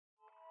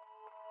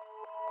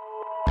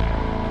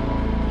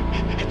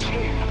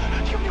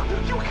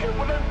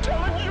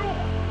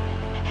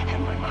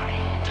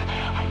mind.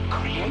 I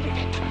created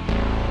it.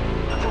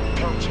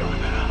 Don't you?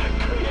 I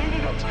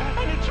created it,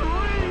 and it's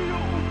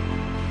real.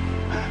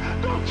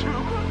 Don't you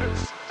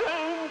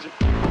understand?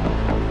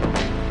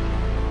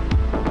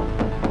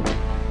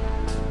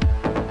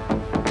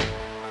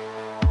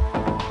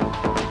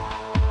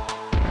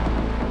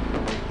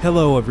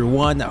 Hello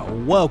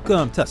everyone,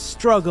 welcome to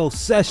Struggle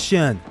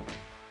Session.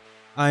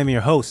 I'm your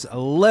host,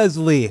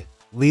 Leslie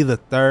Lee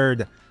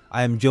III.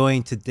 I am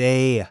joined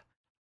today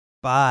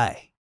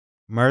by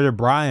Murder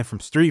Brian from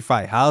Street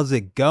Fight. How's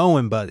it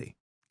going, buddy?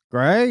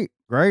 Great.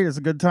 It's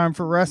a good time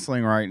for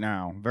wrestling right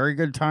now. Very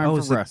good time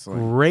for wrestling.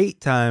 It's a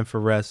great time for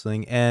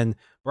wrestling. And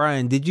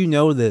Brian, did you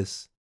know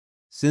this?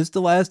 Since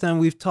the last time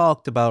we've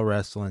talked about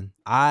wrestling,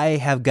 I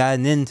have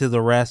gotten into the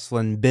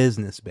wrestling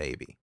business,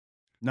 baby.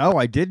 No,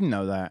 I didn't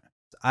know that.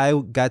 I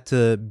got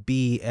to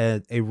be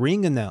a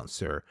ring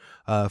announcer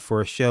for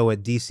a show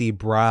at DC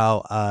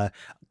Brow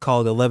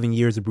called 11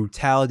 Years of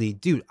Brutality.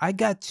 Dude, I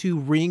got to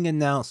ring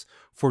announce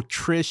for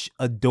Trish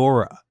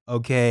Adora,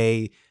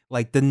 okay?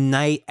 Like the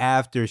night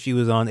after she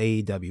was on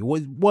AEW.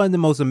 Was one of the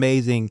most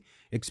amazing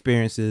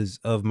experiences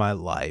of my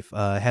life.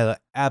 Had an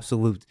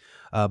absolute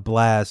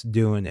blast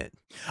doing it.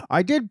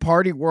 I did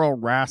Party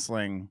World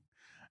Wrestling,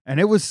 and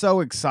it was so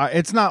exciting.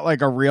 It's not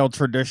like a real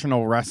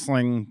traditional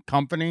wrestling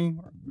company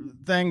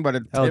thing, but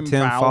Tim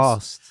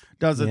Faust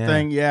does a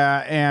thing.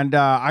 Yeah. And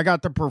I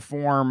got to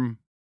perform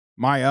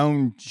my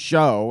own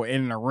show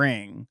in the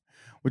ring,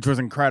 which was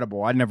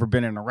incredible. I'd never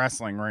been in a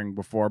wrestling ring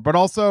before, but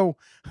also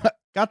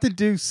got to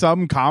do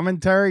some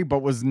commentary, but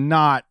was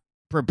not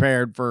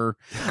prepared for.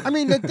 I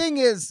mean, the thing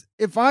is,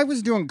 if I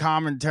was doing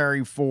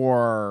commentary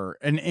for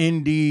an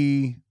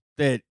indie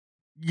that,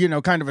 you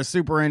know, kind of a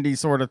super indie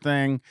sort of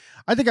thing,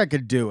 I think I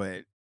could do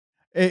it.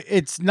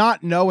 It's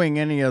not knowing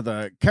any of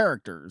the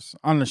characters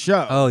on the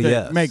show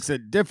that makes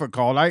it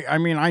difficult. I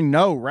mean, I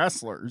know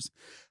wrestlers.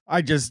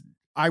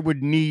 I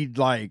would need,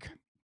 like,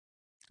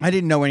 I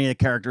didn't know any of the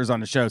characters on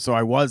the show, so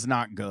I was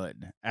not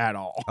good at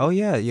all. Oh,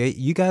 yeah.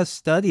 You got to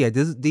study it.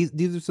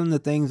 These are some of the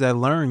things I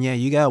learned. Yeah,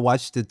 you got to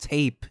watch the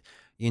tape,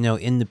 you know,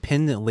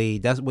 independently.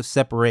 That's what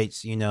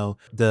separates, you know,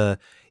 the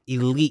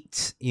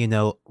elite, you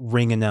know,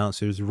 ring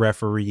announcers,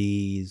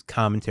 referees,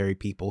 commentary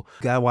people.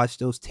 You gotta watch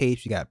those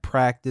tapes. You gotta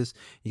practice.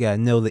 You gotta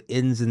know the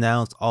ins and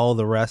outs, all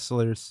the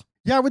wrestlers.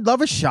 Yeah, I would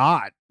love a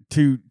shot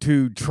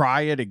to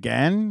try it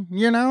again,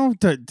 you know,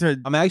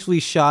 I'm actually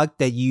shocked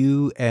that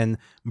you and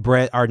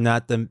Brett are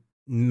not the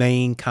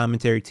main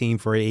commentary team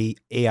for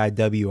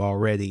AIW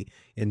already.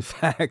 In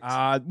fact,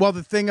 well,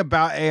 the thing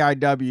about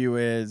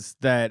AIW is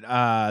that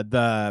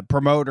the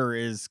promoter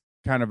is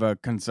kind of a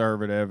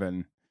conservative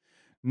and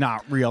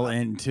not real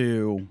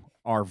into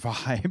our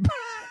vibe.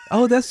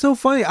 Oh, that's so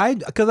funny.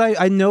 Because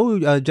I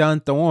know John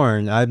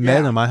Thorne. I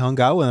met him. I hung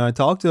out with him. I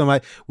talked to him.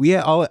 I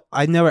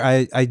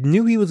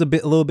knew he was a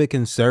little bit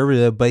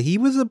conservative, but he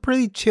was a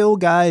pretty chill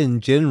guy in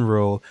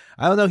general.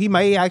 I don't know. He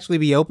might actually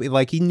be open.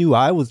 Like, he knew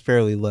I was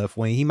fairly left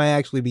wing. He might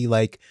actually be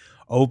like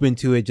open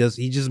to it.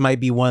 He just might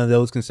be one of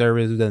those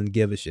conservatives who doesn't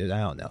give a shit. I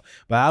don't know.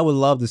 But I would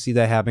love to see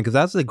that happen because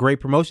that's a great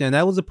promotion. And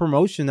that was a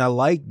promotion I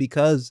liked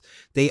because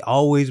they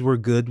always were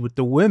good with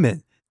the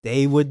women.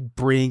 They would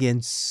bring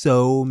in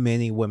so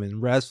many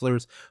women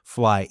wrestlers,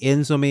 fly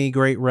in so many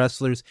great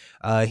wrestlers.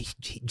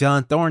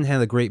 John Thorne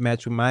had a great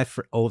match with my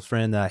old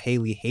friend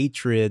Haley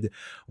Hatred,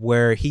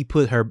 where he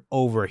put her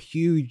over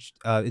huge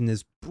in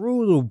this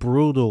brutal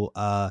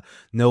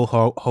no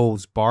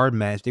holds barred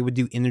match. They would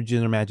do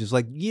intergender matches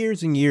like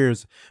years and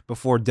years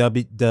before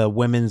the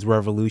women's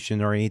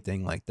revolution or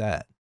anything like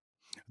that.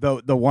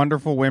 The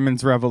wonderful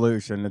women's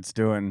revolution it's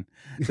doing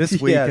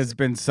this week has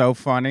been so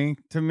funny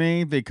to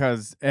me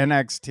because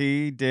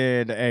NXT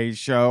did a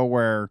show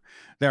where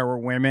there were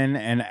women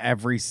in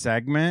every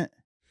segment.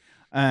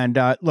 And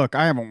look,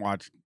 I haven't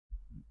watched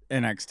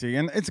NXT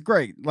and it's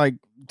great, like,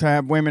 to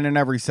have women in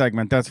every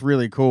segment. That's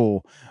really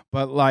cool.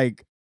 But,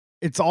 like,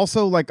 it's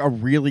also like a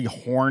really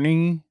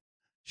horny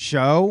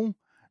show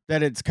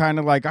that it's kind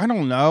of like, I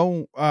don't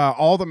know,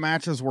 all the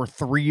matches were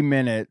 3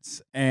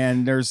 minutes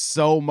and there's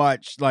so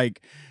much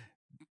like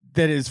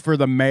that is for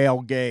the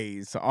male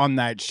gaze on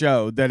that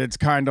show that it's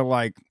kind of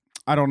like,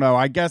 I don't know,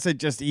 I guess it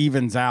just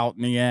evens out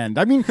in the end.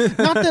 I mean,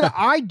 not that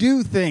I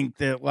do think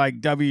that like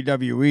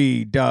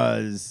WWE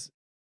does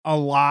a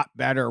lot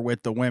better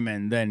with the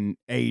women than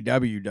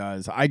AEW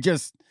does. I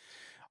just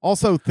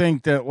also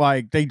think that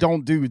like they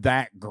don't do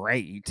that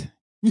great.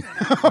 You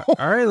know?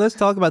 All right, let's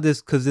talk about this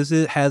because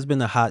has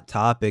been a hot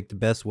topic, the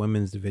best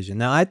women's division.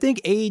 Now, I think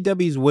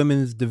AEW's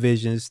women's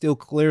division is still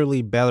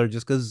clearly better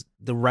just because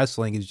the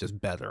wrestling is just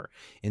better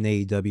in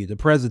AEW. The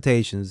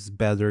presentation is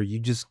better.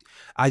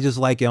 I just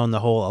like it on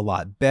the whole a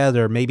lot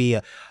better. Maybe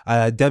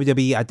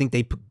WWE, I think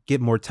they get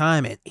more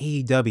time. And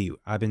AEW,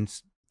 I've been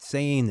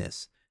saying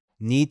this,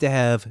 need to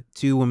have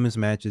 2 women's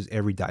matches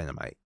every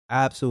Dynamite.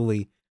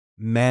 Absolutely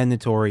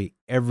mandatory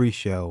every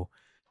show.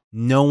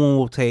 no one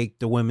will take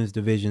the women's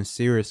division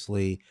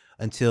seriously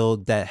until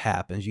that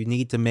happens. You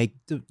need to make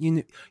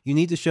you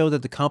need to show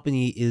that the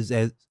company is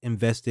as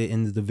invested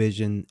in the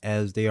division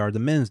as they are the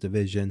men's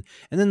division,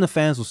 and then the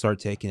fans will start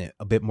taking it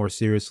a bit more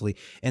seriously,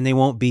 and they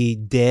won't be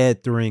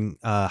dead during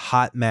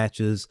hot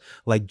matches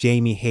like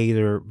Jamie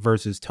Hayter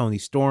versus Toni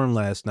Storm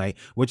last night,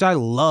 which I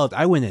loved.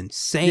 I went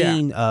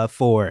insane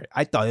for it.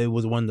 I thought it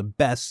was one of the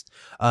best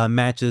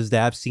matches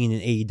that I've seen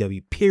in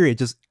AEW. Period.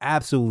 Just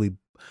absolutely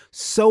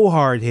so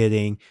hard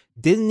hitting.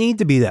 Didn't need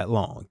to be that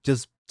long.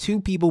 Just two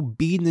people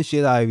beating the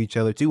shit out of each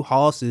other, two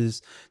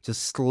hosses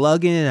just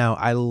slugging it out.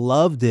 I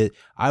loved it.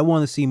 I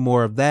want to see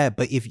more of that.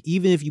 But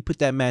even if you put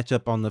that match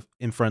up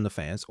in front of the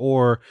fans,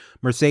 or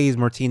Mercedes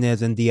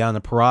Martinez and Deonna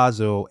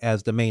Purrazzo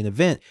as the main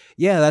event,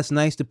 yeah, that's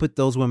nice to put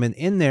those women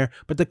in there,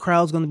 but the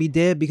crowd's going to be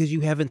dead because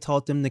you haven't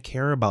taught them to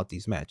care about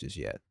these matches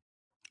yet.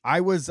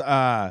 I was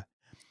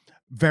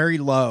very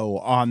low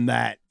on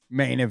that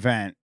main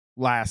event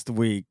last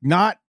week.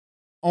 Not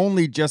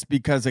only just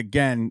because,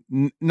 again,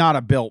 not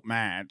a built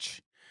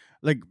match.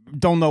 Like,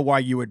 don't know why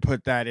you would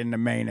put that in the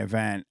main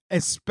event.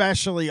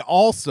 Especially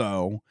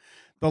also,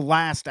 the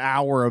last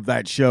hour of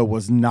that show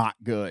was not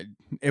good.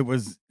 It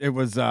was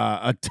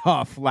a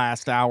tough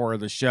last hour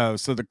of the show.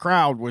 So the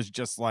crowd was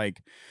just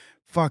like,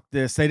 fuck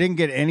this. They didn't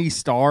get any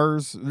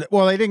stars.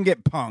 Well, they didn't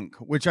get Punk,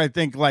 which I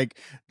think like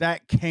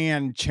that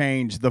can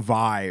change the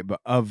vibe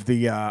of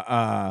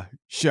the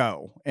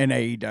show in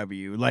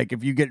AEW. Like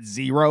if you get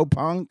zero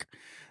Punk,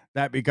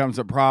 that becomes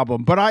a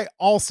problem. But I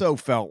also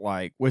felt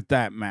like with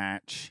that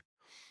match,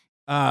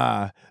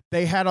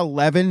 they had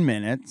 11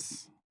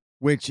 minutes,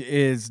 which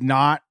is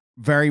not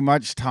very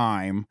much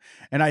time.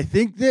 And I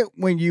think that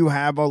when you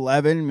have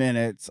 11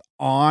 minutes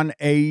on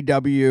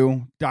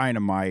AEW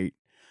Dynamite,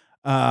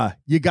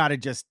 you got to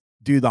just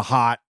do the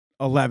hot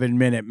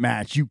 11-minute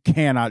match. You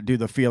cannot do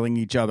the feeling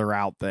each other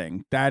out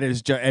thing. That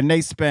is just, and they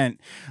spent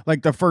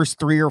like the first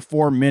 3 or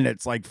 4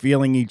 minutes like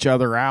feeling each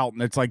other out.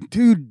 And it's like,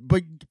 dude,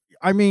 but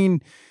I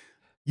mean,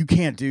 you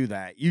can't do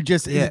that. You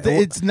just,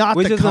 it's not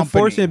which the is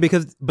company.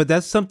 Unfortunate but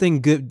that's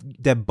something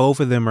good that both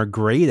of them are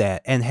great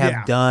at and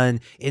have done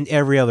in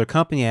every other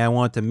company. I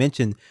want to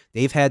mention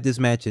they've had this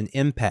match in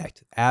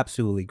Impact,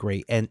 absolutely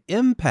great. And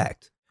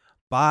Impact,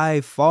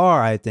 by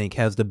far, I think,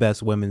 has the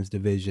best women's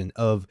division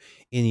of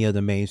any of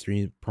the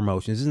mainstream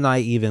promotions. It's not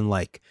even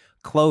like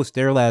close.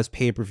 Their last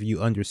pay-per-view,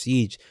 Under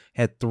Siege,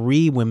 had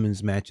 3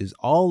 women's matches,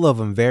 all of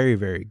them very,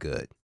 very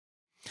good.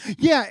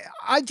 Yeah,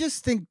 I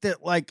just think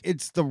that like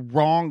it's the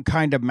wrong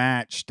kind of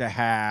match to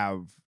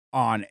have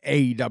on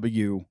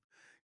AEW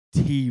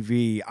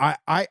TV.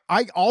 I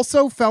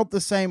also felt the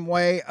same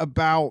way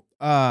about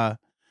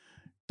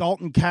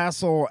Dalton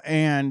Castle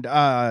and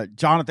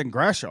Jonathan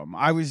Gresham.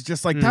 I was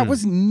just like, that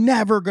was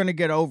never going to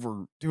get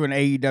over to an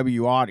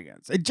AEW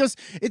audience.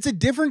 It's a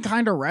different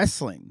kind of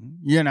wrestling,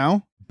 you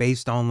know?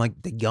 Based on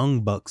like the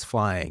Young Bucks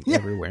flying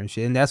everywhere and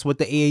shit. And that's what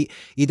the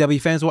AEW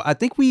fans will. I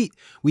think we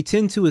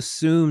tend to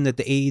assume that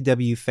the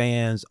AEW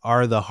fans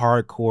are the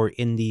hardcore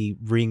indie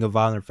Ring of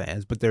Honor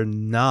fans, but they're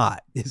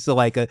not. It's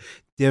like a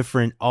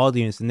different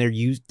audience and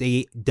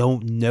they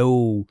don't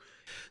know.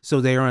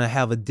 So they're going to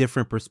have a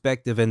different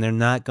perspective and they're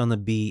not going to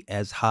be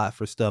as hot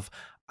for stuff.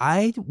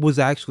 I was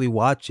actually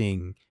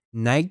watching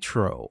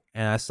Nitro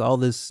and I saw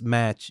this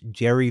match,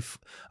 Jerry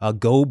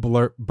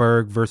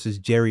Goldberg versus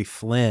Jerry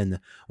Flynn,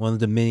 one of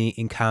the many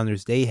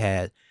encounters they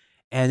had,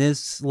 and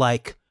it's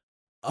like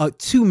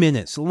 2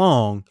 minutes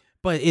long,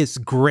 but it's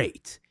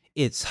great.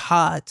 It's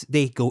hot.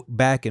 They go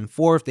back and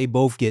forth. They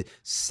both get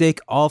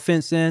sick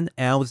offense in,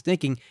 and I was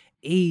thinking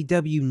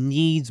AEW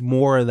needs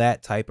more of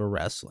that type of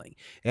wrestling.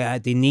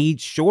 They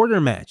need shorter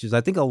matches.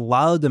 I think a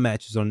lot of the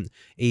matches on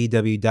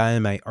AEW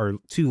Dynamite are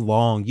too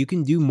long. You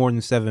can do more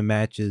than 7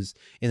 matches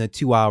in a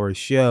 2-hour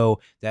show.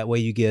 That way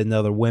you get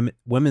another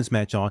women's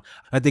match on.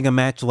 I think a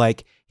match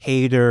like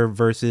Hayter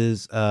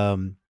versus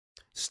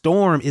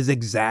Storm is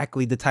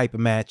exactly the type of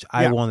match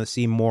I want to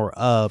see more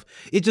of.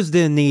 It just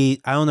didn't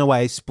need, I don't know why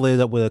I split it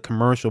up with a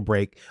commercial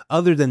break.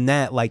 Other than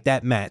that, like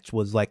that match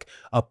was like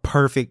a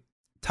perfect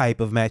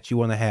type of match you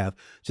want to have.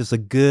 Just a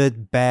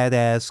good,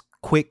 badass,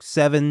 quick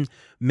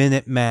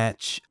 7-minute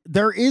match.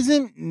 There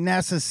isn't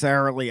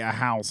necessarily a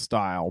house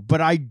style,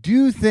 but I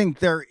do think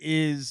there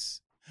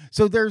is.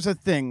 So there's a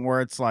thing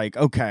where it's like,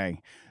 okay,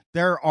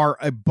 there are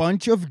a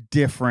bunch of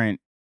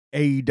different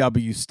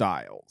AEW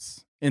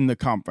styles in the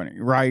company,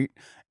 right?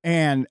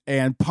 And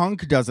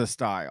Punk does a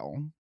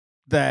style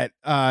that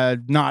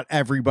not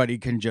everybody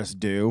can just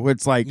do.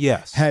 It's like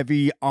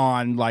heavy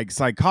on like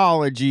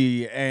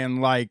psychology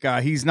and like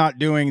he's not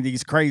doing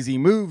these crazy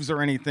moves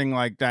or anything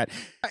like that.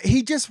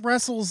 He just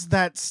wrestles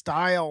that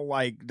style,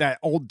 like that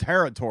old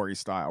territory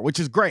style, which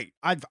is great.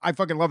 I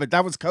fucking love it.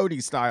 That was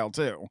Cody's style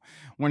too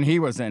when he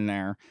was in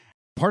there.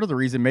 Part of the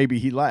reason maybe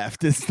he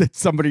left is that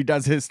somebody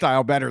does his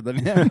style better than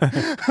him.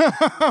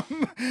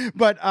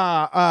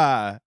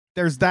 But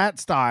there's that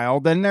style.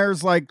 Then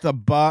there's like the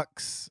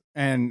Bucks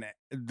and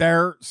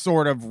their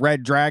sort of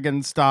Red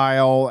Dragon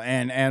style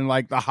and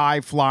like the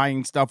high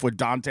flying stuff with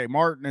Dante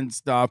Martin and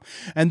stuff.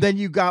 And then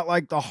you got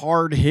like the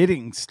hard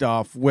hitting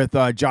stuff with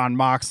John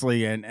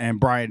Moxley and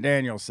Bryan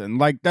Danielson.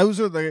 Like those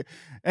are the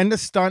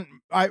stunt.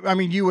 I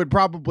mean, you would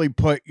probably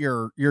put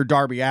your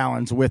Darby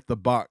Allins with the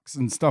Bucks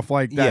and stuff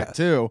like that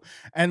too.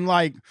 And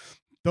like,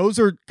 those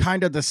are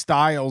kind of the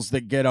styles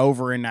that get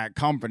over in that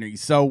company.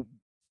 So,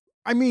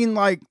 I mean,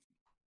 like,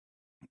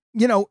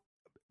 you know,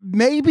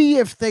 maybe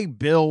if they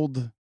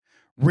build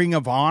Ring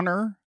of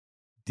Honor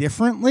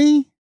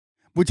differently,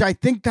 which I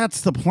think that's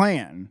the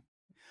plan,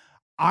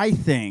 I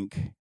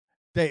think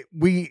that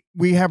we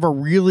have a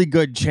really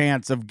good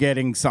chance of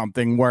getting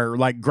something where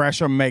like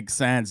Gresham makes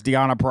sense,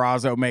 Deonna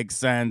Purrazzo makes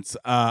sense,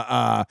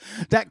 that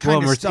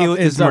kind of stuff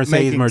is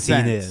Mercedes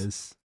Martinez.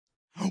 Sense.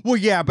 Well,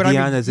 yeah, but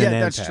Deanna's I mean,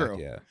 that's true.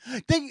 Yeah.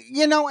 They,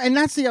 you know, and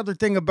that's the other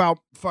thing about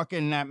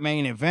fucking that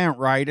main event,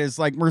 right? Is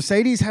like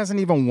Mercedes hasn't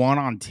even won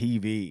on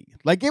TV.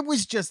 Like it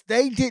was just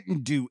they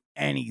didn't do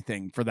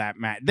anything for that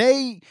match.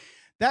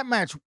 That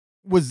match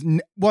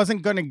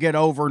wasn't going to get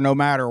over no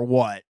matter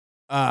what.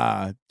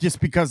 Just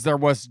because there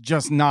was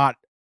just not,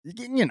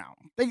 you know,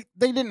 they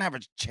didn't have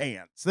a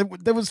chance.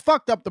 It was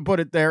fucked up to put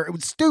it there. It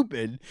was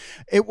stupid.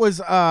 It was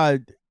I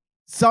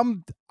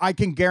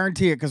can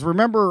guarantee it, because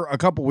remember a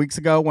couple weeks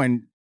ago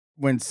when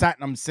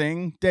Satnam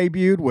Singh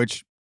debuted,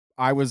 which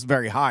I was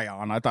very high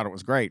on. I thought it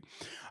was great.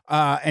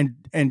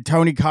 And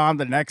Tony Khan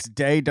the next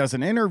day does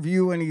an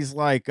interview and he's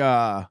like,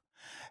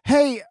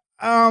 hey,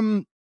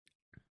 I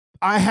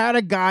had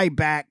a guy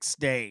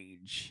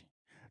backstage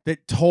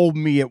that told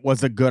me it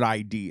was a good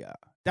idea.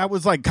 That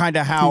was like kind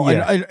of how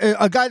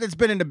a guy that's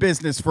been in the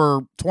business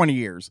for 20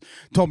 years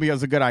told me it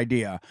was a good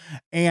idea.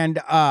 And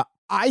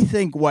I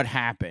think what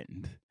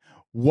happened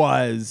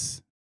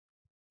was,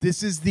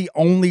 this is the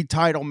only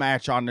title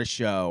match on the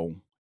show.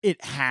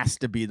 It has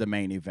to be the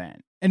main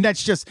event. And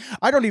that's just,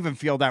 I don't even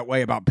feel that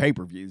way about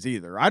pay-per-views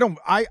either.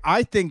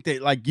 I think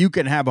that like you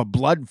can have a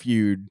blood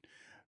feud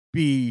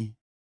be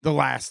the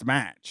last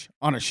match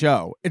on a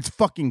show. It's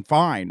fucking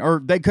fine.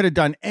 Or they could have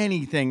done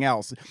anything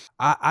else.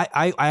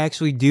 I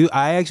actually do.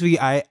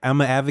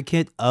 I'm an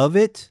advocate of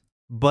it,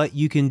 but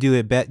you can do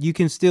it better. You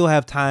can still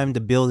have time to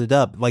build it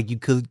up. Like you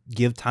could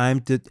give time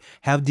to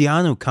have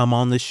Deonna come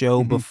on the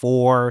show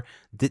before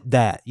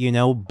that, you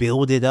know,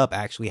 build it up,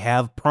 actually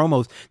have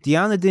promos.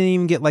 Deonna didn't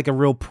even get like a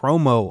real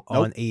promo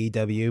on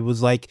AEW. It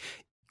was like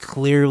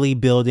clearly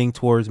building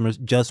towards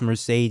just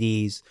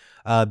Mercedes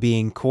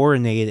being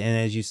coronated. And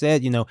as you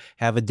said, you know,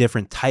 have a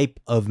different type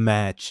of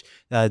match,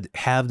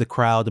 have the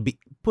crowd to be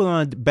put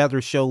on a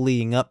better show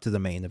leading up to the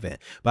main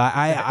event. But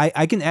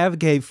I can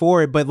advocate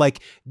for it, but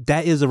like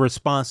that is a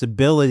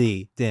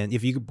responsibility. Then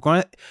if you're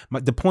going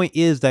to, the point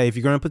is that if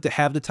you're going to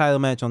have the title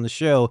match on the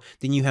show,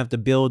 then you have to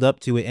build up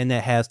to it, and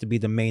that has to be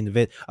the main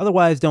event.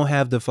 Otherwise, don't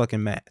have the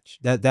fucking match.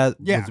 That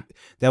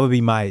would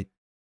be my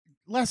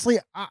Leslie.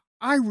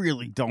 I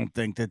really don't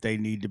think that they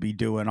need to be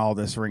doing all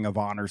this Ring of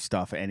Honor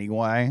stuff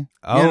anyway.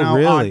 Oh, you know,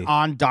 really?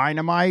 On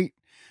Dynamite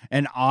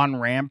and on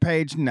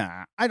Rampage?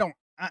 Nah, I don't.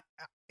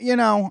 You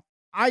know,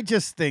 I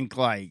just think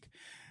like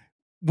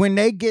when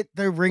they get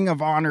the Ring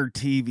of Honor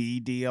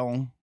TV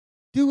deal,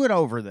 do it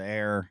over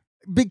there,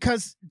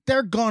 because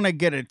they're gonna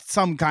get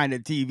some kind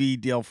of TV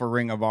deal for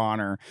Ring of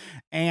Honor,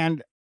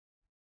 and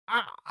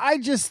I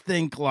just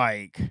think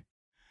like,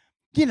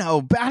 you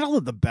know, Battle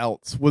of the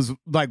Belts was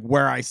like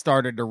where I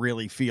started to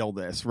really feel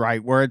this,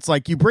 right? Where it's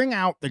like you bring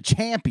out the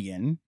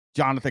champion,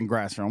 Jonathan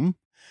Gresham,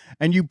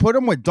 and you put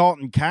him with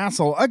Dalton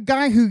Castle, a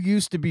guy who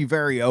used to be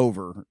very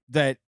over,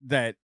 that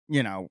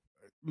you know,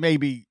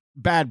 maybe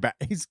bad back.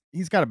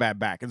 He's got a bad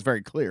back. It's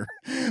very clear.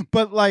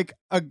 But like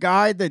a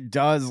guy that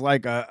does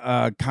like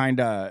a kind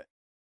of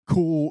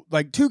cool,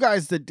 like two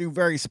guys that do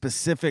very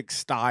specific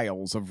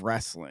styles of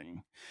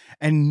wrestling,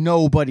 and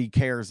nobody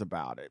cares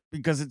about it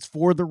because it's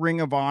for the Ring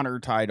of Honor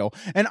title.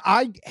 And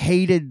I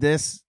hated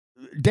this.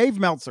 Dave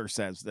Meltzer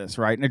says this,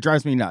 right? And it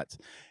drives me nuts.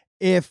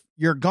 If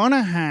you're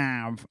gonna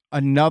have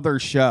another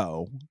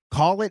show,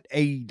 call it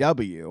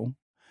AEW,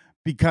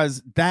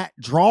 because that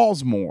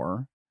draws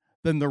more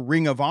than the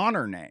Ring of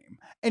Honor name.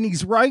 And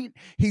he's right.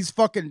 He's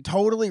fucking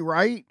totally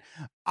right.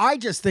 I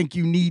just think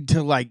you need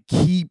to like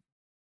keep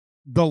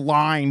the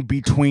line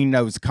between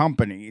those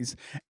companies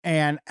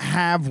and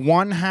have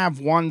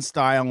one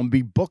style and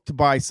be booked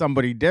by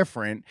somebody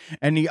different,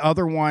 and the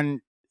other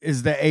one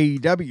is the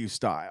AEW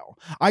style.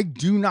 I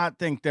do not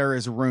think there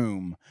is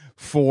room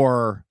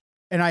for,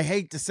 and I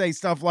hate to say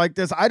stuff like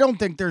this, I don't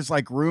think there's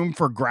like room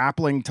for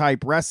grappling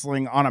type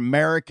wrestling on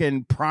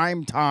American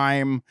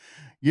primetime,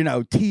 you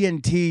know,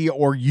 TNT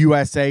or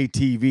USA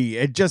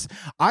TV.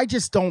 I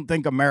just don't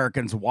think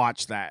Americans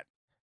watch that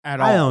at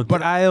all.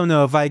 I don't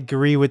know if I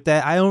agree with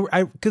that.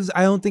 Because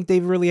I don't think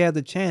they've really had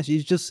the chance.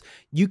 It's just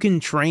you can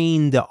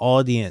train the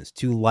audience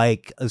to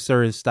like a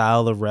certain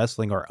style of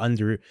wrestling or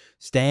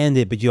understand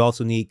it, but you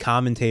also need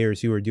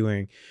commentators who are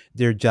doing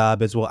their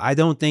job as well. I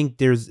don't think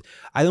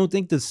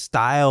the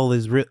style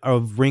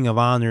of Ring of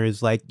Honor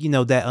is like,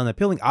 that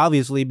unappealing.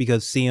 Obviously,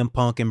 because CM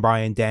Punk and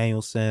Bryan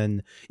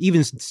Danielson,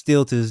 even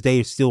still to this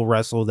day, still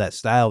wrestle that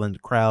style, and the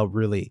crowd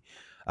really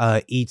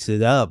eats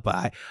it up.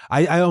 But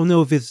I don't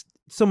know if it's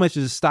so much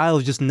of the style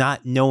is just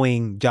not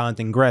knowing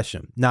Jonathan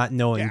Gresham, not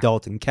knowing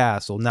Dalton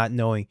Castle, not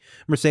knowing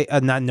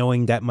not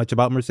knowing that much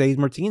about Mercedes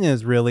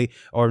Martinez really,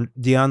 or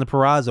Deonna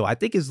Purrazzo. I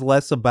think it's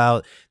less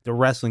about the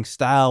wrestling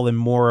style and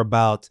more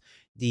about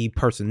the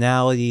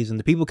personalities and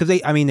the people, because they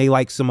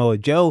like Samoa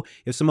Joe.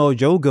 If Samoa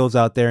Joe goes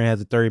out there and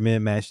has a 30-minute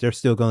match, they're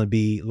still going to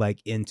be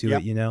like into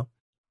it,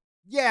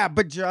 Yeah,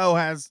 but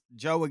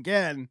Joe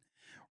again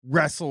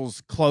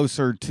wrestles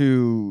closer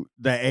to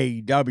the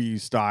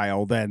AEW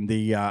style than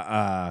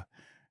the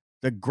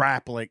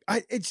grappling.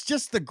 It's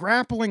just the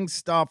grappling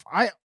stuff.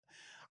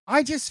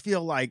 I just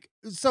feel like,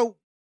 so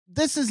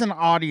this is an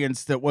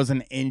audience that was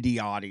an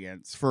indie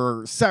audience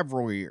for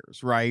several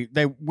years, right?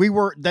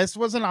 This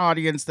was an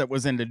audience that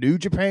was into New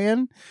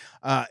Japan,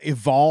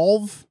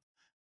 Evolve,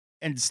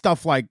 and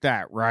stuff like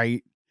that,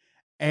 right?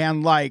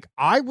 And like,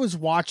 I was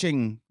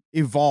watching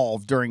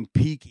Evolve during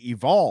peak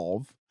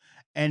Evolve,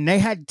 and they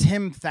had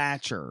Tim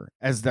Thatcher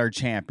as their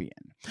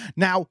champion.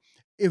 Now,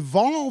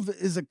 Evolve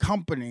is a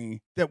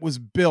company that was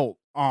built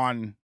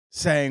on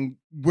saying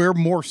we're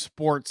more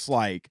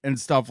sports-like and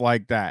stuff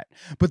like that.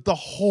 But the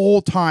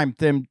whole time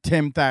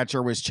Tim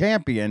Thatcher was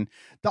champion,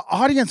 the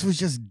audience was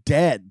just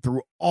dead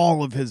through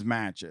all of his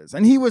matches.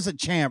 And he was a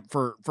champ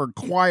for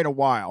quite a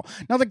while.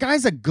 Now, the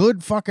guy's a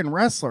good fucking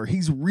wrestler.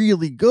 He's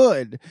really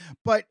good.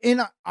 But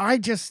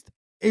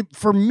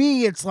for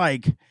me, it's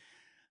like,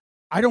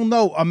 I don't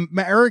know,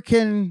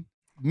 American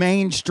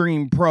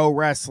mainstream pro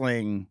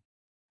wrestling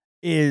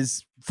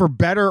is, for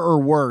better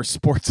or worse,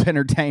 sports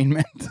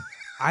entertainment.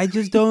 I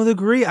just don't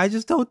agree. I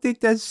just don't think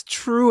that's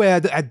true. I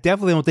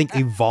definitely don't think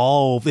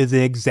Evolve is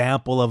an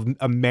example of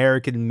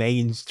American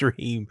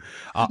mainstream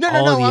No.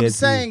 I'm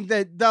saying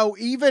that, though,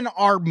 even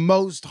our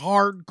most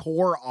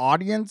hardcore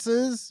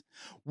audiences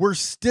were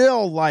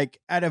still like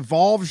at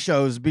Evolve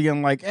shows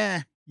being like,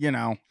 I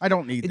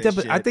don't need this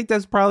shit. I think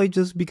that's probably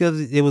just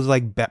because it was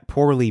like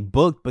poorly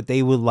booked, but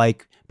they would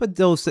like, but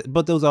those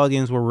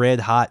audiences were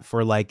red hot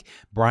for like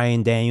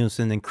Bryan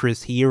Danielson and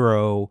Chris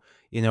Hero,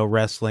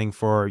 wrestling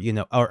for,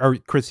 or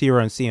Chris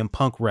Hero and CM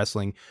Punk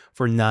wrestling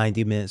for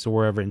 90 minutes or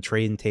wherever and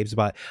trading tapes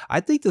about it. I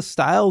think the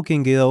style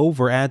can get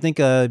over. And I think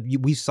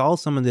we saw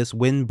some of this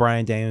when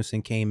Bryan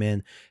Danielson came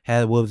in,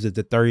 had,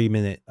 the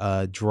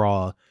 30-minute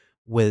draw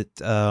with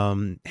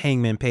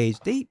Hangman Page.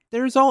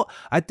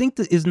 I think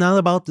that it's not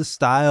about the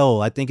style.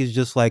 I think it's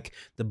just like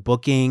the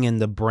booking and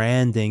the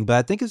branding, but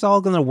I think it's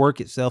all going to work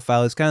itself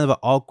out. It's kind of an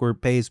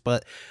awkward place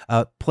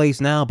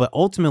now, but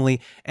ultimately,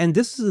 and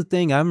this is the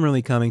thing I'm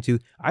really coming to,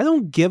 I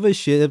don't give a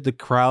shit if the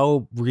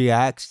crowd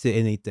reacts to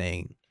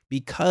anything,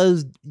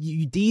 because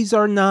these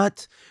are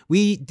not,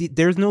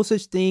 there's no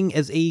such thing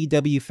as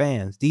AEW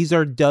fans. These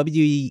are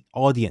WWE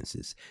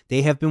audiences.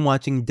 They have been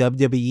watching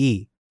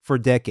WWE for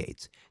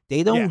decades.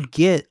 They don't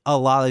get a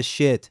lot of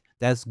shit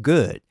that's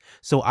good.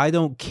 So I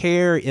don't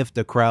care if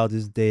the crowd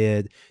is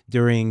dead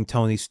during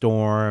Tony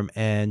Storm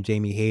and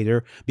Jamie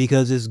Hayter,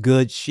 because it's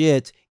good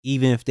shit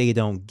even if they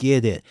don't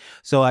get it.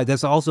 So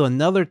that's also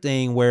another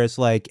thing where it's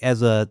like,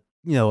 as a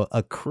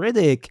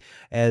critic,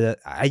 and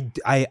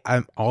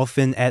I'm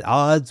often at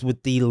odds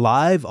with the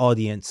live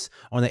audience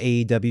on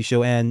the AEW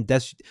show, and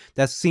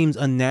that seems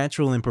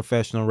unnatural in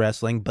professional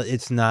wrestling, but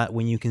it's not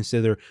when you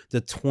consider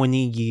the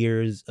 20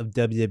 years of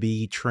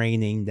WWE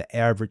training the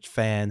average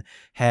fan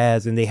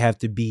has, and they have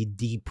to be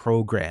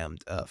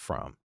deprogrammed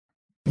from.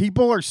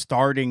 People are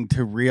starting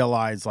to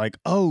realize, like,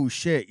 oh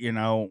shit,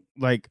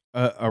 like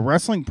a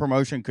wrestling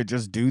promotion could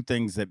just do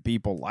things that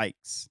people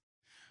likes,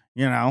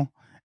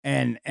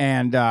 And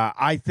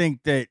I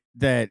think that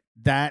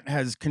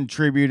has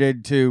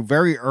contributed to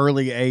very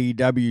early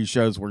AEW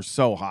shows were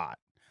so hot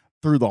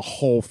through the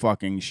whole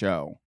fucking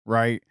show,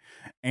 right?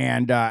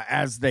 And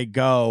as they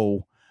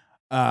go,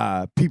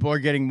 people are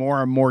getting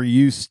more and more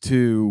used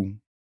to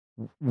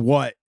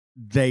what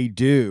they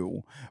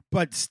do.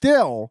 But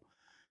still,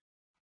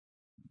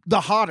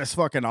 the hottest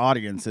fucking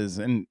audiences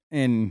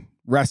in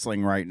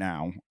wrestling right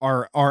now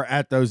are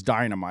at those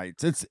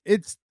Dynamites.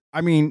 It's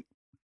I mean,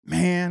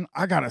 man,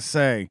 I gotta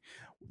say,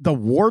 the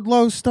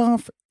Wardlow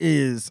stuff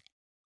is,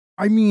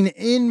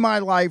 in my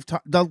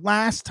lifetime, the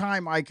last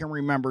time I can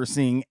remember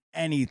seeing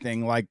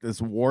anything like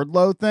this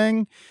Wardlow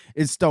thing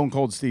is Stone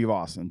Cold Steve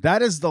Austin.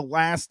 That is the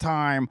last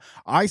time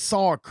I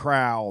saw a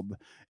crowd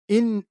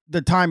in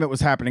the time it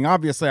was happening.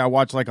 Obviously, I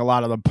watched like a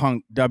lot of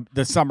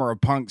the Summer of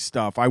Punk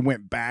stuff. I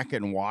went back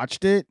and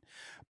watched it,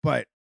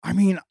 but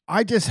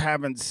I just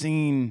haven't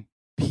seen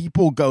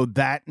people go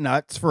that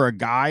nuts for a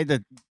guy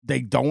that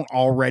they don't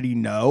already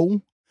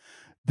know.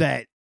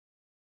 That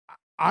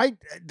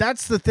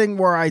that's the thing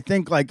where I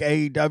think like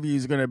AEW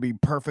is going to be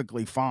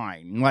perfectly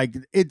fine. Like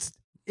it's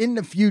in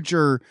the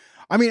future.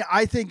 I mean,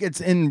 I think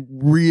it's in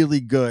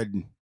really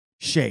good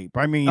shape.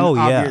 I mean,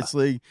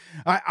 obviously,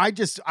 I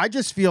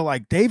just feel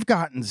like they've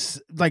gotten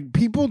like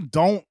people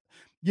don't,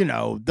 you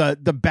know, the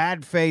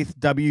bad faith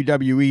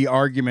WWE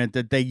argument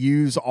that they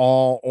use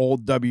all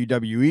old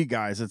WWE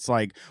guys. It's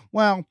like,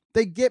 well,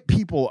 they get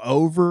people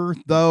over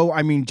though.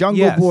 I mean,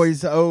 Jungle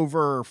Boy's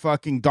over,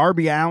 fucking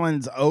Darby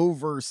Allin's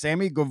over,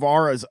 Sammy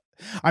Guevara's.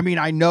 I mean,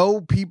 I know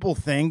people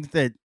think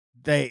that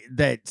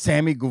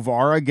Sammy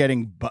Guevara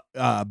getting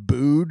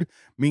booed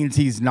means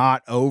he's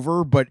not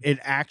over, but it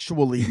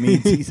actually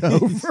means he's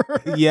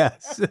over.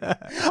 Yes.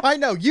 I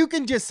know. You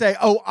can just say,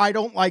 oh, I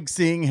don't like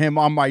seeing him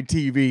on my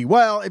TV.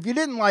 Well, if you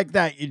didn't like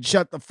that, you'd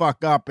shut the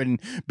fuck up and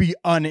be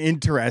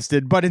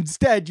uninterested. But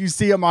instead, you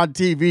see him on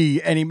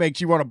TV and he makes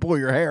you want to pull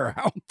your hair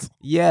out.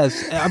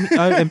 Yes. I mean,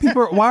 and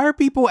why are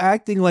people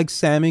acting like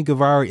Sammy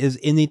Guevara is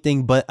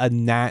anything but a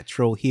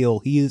natural heel?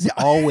 He has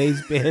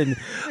always been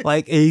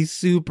like a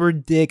super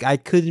dick. I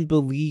couldn't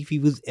believe he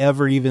was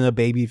ever even a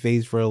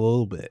babyface for a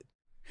little bit.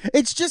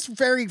 It's just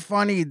very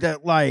funny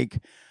that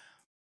like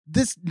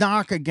this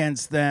knock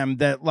against them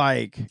that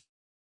like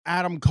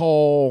Adam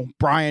Cole,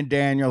 Bryan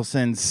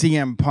Danielson,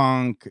 CM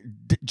Punk,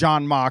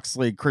 Jon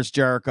Moxley, Chris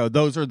Jericho,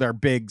 those are their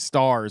big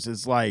stars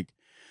is like,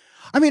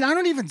 I mean, I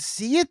don't even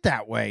see it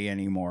that way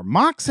anymore.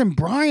 Mox and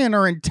Bryan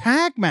are in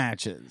tag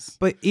matches.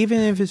 But even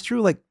if it's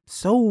true, like,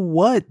 so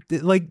what?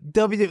 Like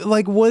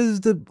what's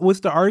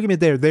the argument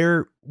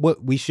there?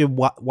 We should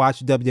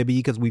watch WWE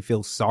because we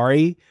feel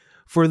sorry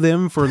for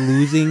them for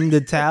losing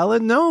the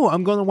talent. No,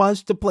 I'm going to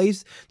watch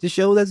the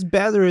show that's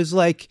better. Is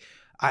like,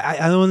 I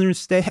don't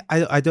understand.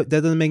 I don't,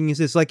 that doesn't make any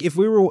sense. Like if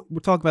we're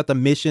talking about the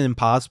Mission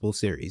Impossible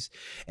series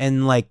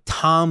and like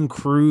Tom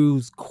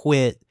Cruise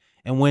quit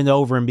and went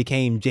over and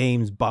became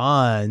James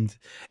Bond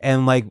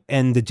and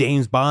the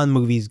James Bond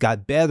movies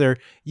got better,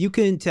 you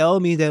can tell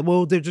me that,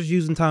 well, they're just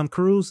using Tom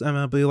Cruise. And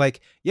I'll be like,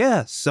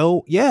 that's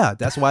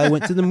why I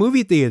went to the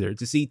movie theater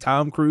to see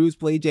Tom Cruise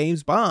play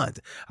James Bond.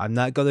 I'm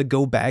not going to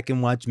go back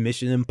and watch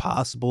Mission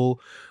Impossible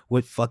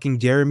with fucking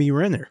Jeremy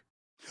Renner.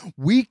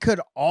 We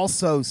could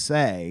also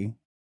say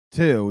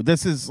too,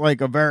 this is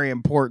like a very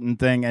important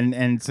thing.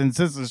 And since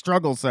this is a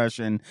struggle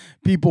session,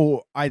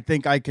 people, I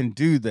think I can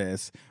do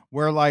this.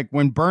 Where like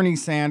when Bernie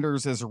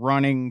Sanders is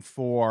running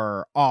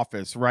for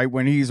office, right?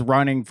 When he's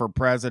running for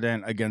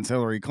president against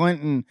Hillary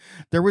Clinton,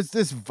 there was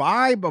this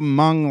vibe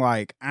among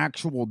like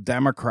actual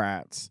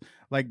Democrats,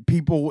 like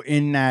people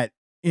in that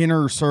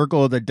inner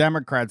circle of the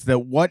Democrats,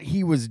 that what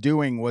he was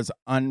doing was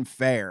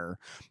unfair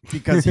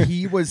because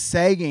he was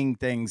saying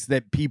things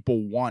that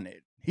people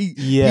wanted.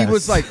 He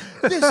was like,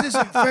 this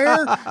isn't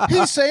fair.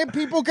 He's saying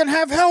people can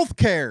have health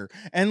care.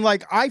 And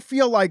like, I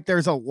feel like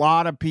there's a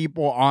lot of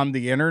people on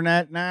the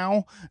internet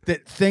now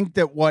that think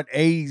that what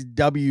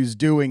AEW is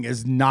doing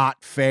is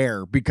not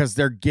fair because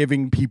they're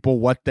giving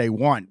people what they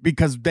want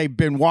because they've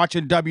been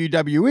watching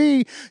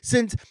WWE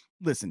since.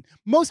 Listen,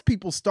 most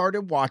people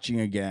started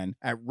watching again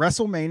at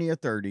WrestleMania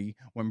 30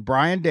 when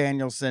Bryan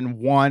Danielson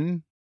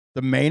won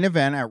the main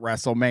event at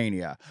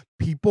WrestleMania.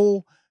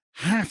 People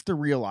have to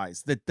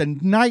realize that the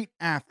night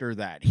after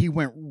that, he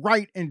went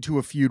right into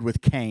a feud with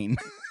Kane.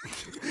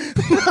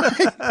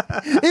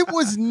 It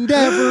was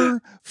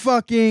never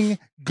fucking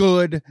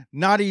good,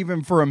 not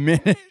even for a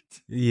minute.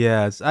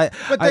 Yes.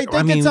 But they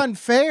think it's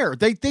unfair.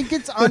 They think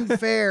it's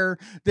unfair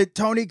that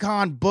Tony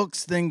Khan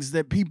books things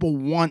that people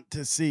want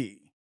to see.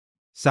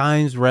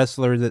 Signs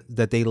wrestlers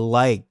that they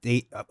like.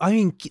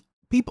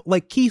 People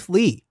like Keith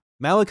Lee,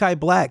 Malachi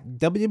Black,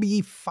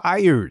 WWE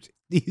fired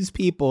these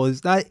people.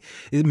 It's not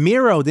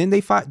Miro. Then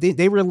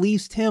they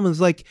released him.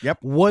 It's like,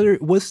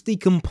 what's the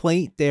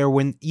complaint there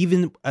when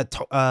even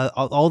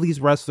all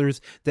these wrestlers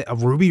that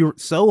Ruby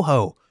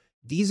Soho,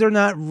 these are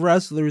not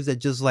wrestlers that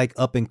just like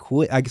up and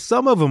quit. Like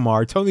some of them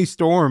are. Tony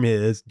Storm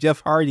is.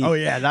 Jeff Hardy. Oh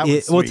yeah, that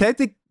was sweet. Well,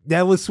 technically.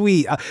 That was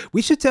sweet.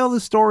 We should tell the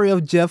story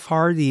of Jeff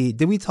Hardy.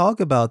 Did we talk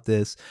about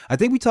this? I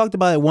think we talked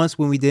about it once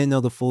when we didn't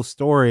know the full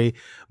story.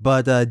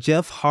 But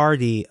Jeff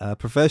Hardy, a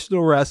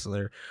professional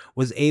wrestler,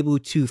 was able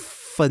to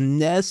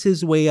finesse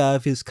his way out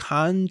of his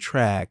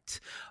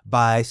contract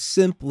by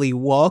simply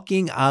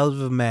walking out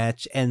of a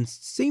match and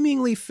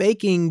seemingly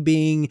faking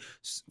being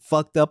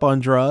fucked up on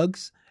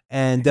drugs.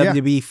 And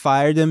WWE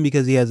fired him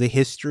because he has a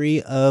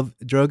history of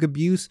drug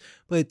abuse.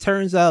 But it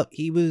turns out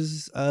he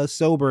was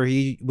sober.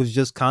 He was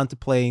just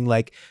contemplating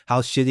like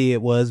how shitty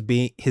it was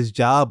being his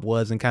job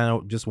was and kind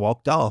of just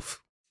walked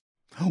off.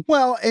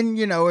 Well, and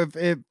you know, if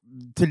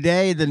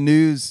today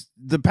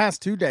the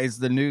past 2 days,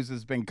 the news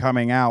has been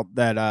coming out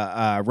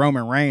that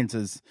Roman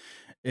Reigns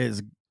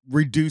is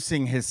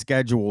reducing his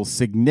schedule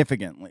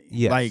significantly.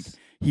 Yes. Like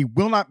he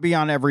will not be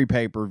on every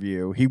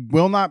pay-per-view. He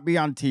will not be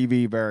on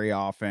TV very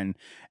often.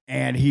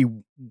 And he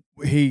won't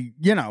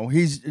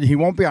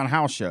be on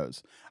house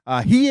shows.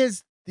 He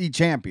is the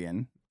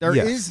champion. There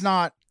is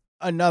not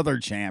another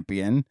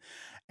champion.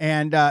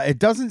 And it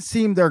doesn't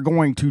seem they're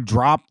going to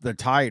drop the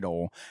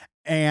title.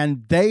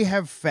 And they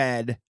have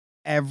fed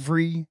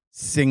every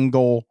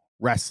single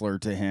wrestler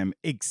to him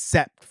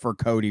except for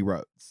Cody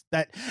Rhodes.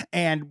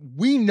 And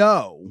we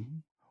know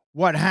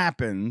what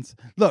happens.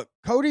 Look,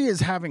 Cody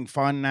is having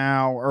fun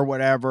now or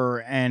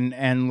whatever,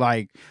 and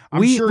like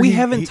we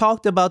haven't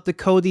talked about the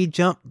Cody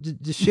jump,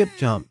 the ship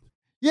jump.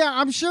 Yeah,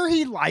 I'm sure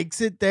he likes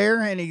it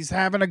there and he's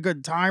having a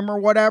good time or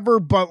whatever,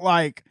 but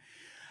like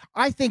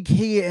I think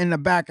he in the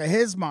back of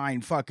his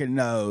mind fucking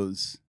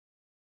knows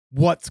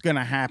what's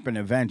gonna happen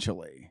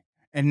eventually.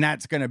 And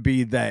that's gonna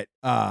be that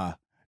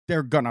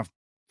they're gonna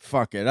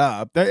fuck it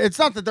up. It's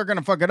not that they're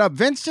gonna fuck it up.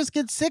 Vince just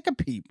gets sick of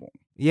people.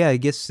 Yeah, he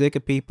gets sick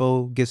of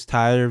people, gets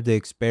tired of the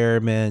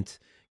experiment,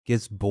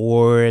 gets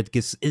bored,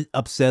 gets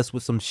obsessed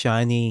with some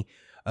shiny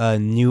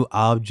new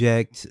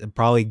object,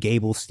 probably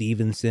Gable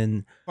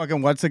Stevenson.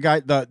 Fucking what's the guy?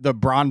 The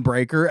Braun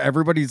Breaker.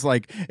 Everybody's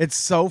like, it's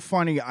so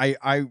funny.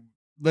 I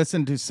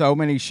listen to so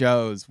many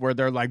shows where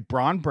they're like,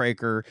 Braun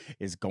Breaker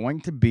is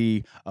going to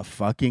be a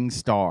fucking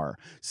star.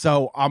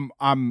 So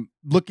I'm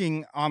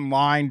looking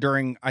online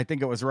during, I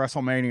think it was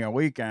WrestleMania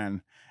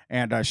weekend,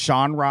 and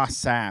Sean Ross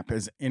Sapp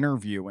is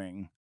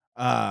interviewing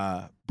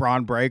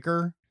Braun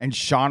Breaker, and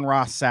Sean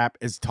Ross Sapp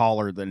is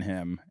taller than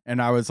him.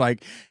 And I was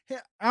like, hey,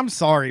 I'm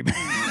sorry, man.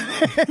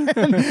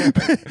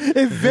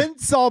 If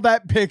Vince saw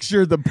that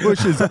picture, the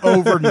push is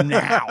over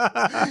now.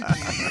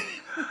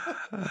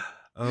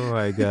 Oh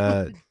my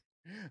God.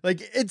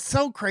 Like, it's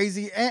so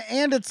crazy.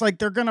 And it's like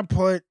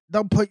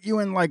they'll put you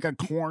in like a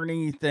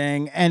corny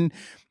thing. And,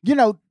 you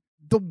know,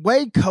 the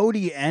way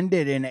Cody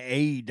ended in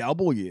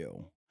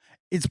AEW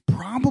is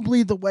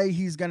probably the way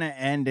he's going to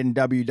end in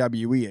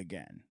WWE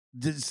again.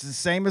 It's the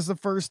same as the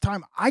first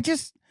time. I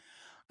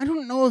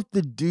don't know if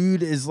the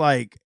dude is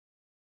like,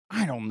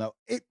 I don't know.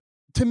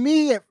 To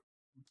me,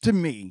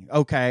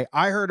 okay,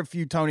 I heard a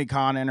few Tony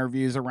Khan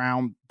interviews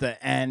around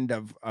the end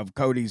of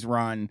Cody's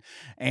run,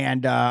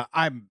 and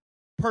I'm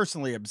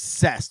personally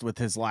obsessed with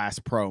his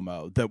last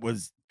promo that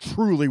was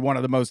truly one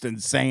of the most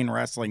insane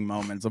wrestling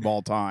moments of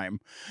all time.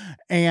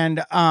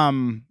 And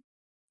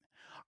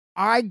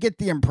I get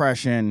the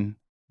impression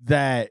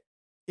that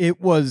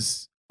it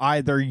was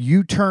either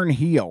you turn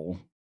heel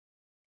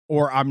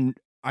or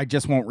I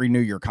just won't renew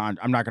your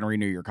I'm not going to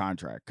renew your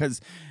contract,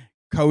 because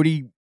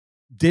Cody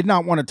did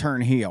not want to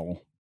turn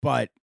heel,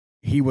 but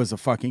he was a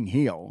fucking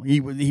heel. He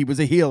was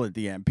a heel at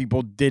the end.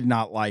 People did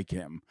not like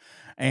him,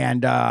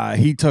 and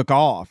he took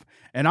off.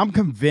 And I'm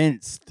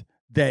convinced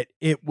that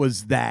it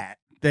was that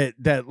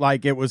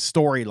like it was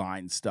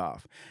storyline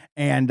stuff.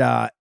 And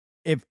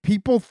if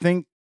people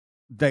think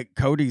that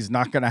Cody's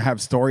not going to have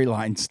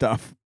storyline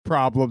stuff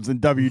problems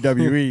in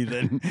WWE,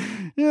 then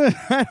yeah,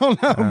 I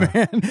don't know,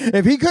 man.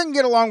 If he couldn't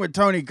get along with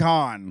Tony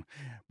Khan,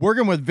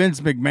 working with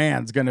Vince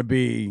McMahon's going to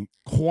be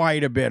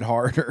quite a bit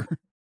harder.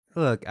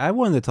 Look, I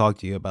wanted to talk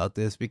to you about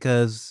this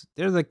because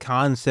there's a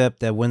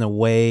concept that went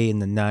away in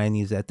the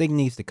 90s that I think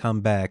needs to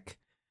come back.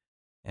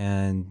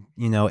 And,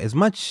 you know, as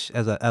much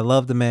as I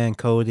love the man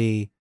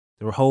Cody,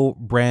 the whole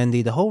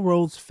Brandy, the whole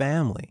Rhodes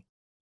family,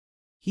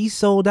 he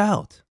sold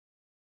out.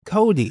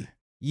 Cody,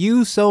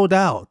 you sold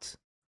out.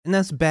 And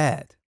that's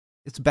bad.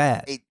 It's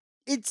bad.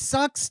 It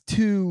sucks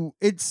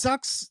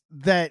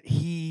that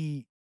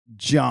he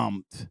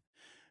jumped,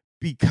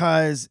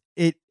 because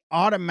it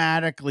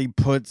automatically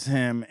puts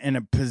him in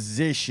a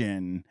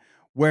position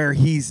where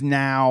he's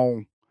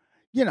now,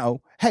 you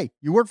know, hey,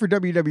 you work for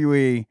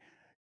WWE,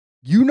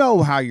 you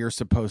know how you're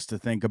supposed to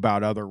think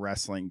about other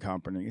wrestling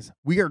companies.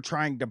 We are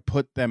trying to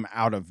put them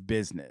out of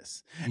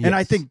business. Yes. And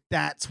I think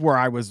that's where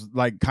I was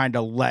like kind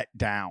of let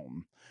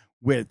down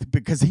with,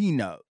 because he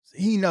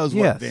knows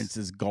what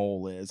Vince's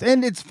goal is.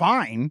 And it's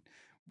fine,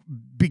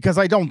 because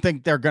I don't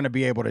think they're going to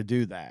be able to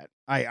do that.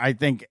 I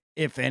think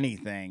if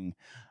anything,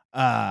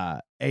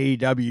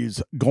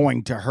 AEW's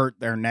going to hurt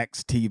their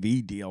next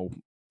TV deal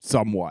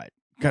somewhat,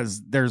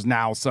 because there's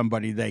now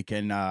somebody they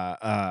can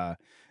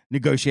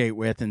negotiate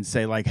with and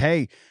say like,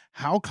 hey,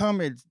 how come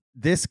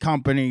this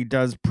company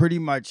does pretty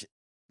much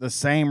the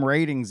same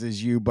ratings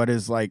as you, but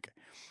is like,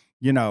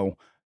 you know,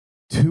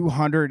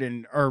 200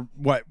 and or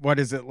what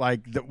is it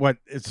like what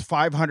it's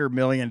 500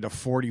 million to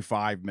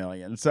 45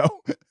 million. So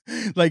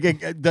like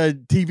the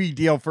TV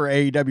deal for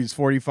AEW is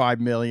 45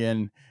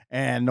 million,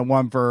 and the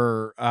one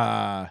for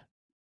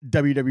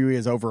WWE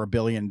is over $1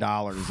 billion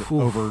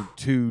over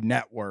 2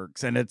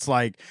 networks. And it's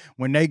like,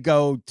 when they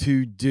go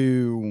to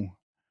do,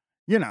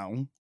 you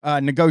know,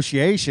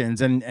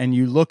 negotiations and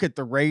you look at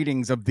the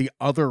ratings of the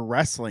other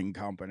wrestling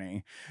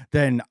company,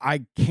 then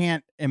I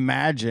can't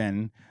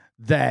imagine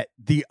that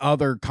the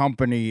other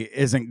company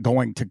isn't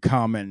going to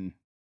come and,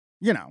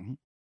 you know,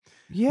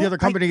 the other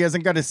company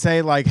isn't going to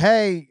say like,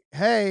 hey,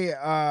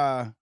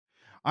 I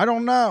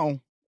don't know,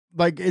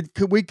 like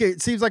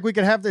it seems like we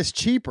could have this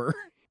cheaper.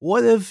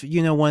 What if,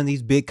 you know, one of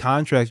these big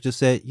contracts just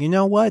said, you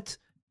know what,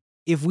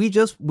 if we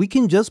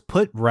can just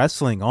put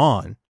wrestling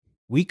on,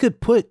 we could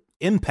put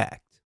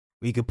Impact,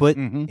 we could put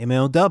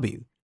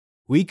MLW,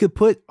 we could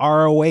put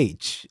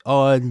ROH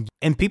on,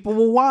 and people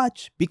will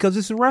watch because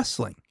it's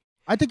wrestling.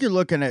 I think you're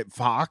looking at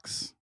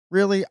Fox,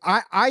 really.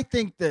 I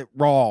think that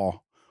Raw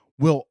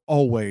will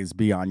always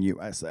be on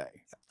USA.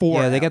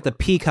 Yeah, they got the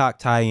Peacock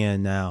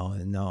tie-in now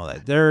and all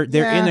that. They're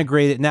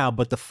integrated now,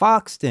 but the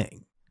Fox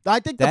thing. I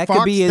think that the Fox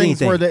could be thing's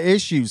anything. where the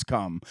issues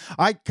come.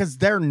 Because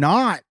they're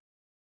not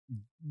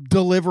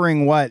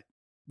delivering what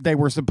they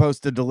were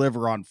supposed to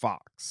deliver on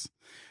Fox.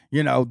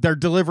 You know, they're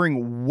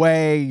delivering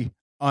way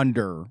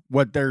under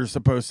what they're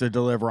supposed to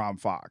deliver on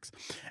Fox.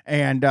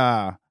 And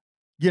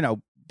you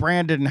know,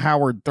 Brandon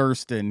Howard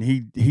Thurston,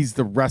 he's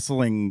the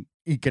wrestling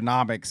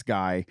economics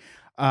guy,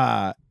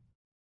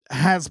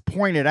 has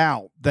pointed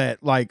out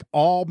that like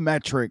all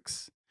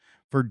metrics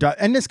for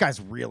and this guy's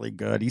really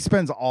good. He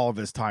spends all of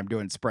his time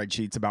doing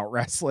spreadsheets about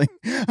wrestling.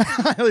 I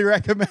highly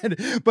recommend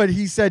it. But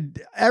he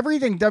said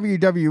everything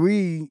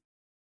WWE,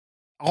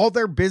 all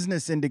their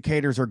business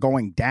indicators are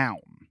going down,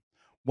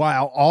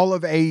 while all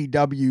of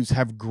AEW's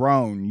have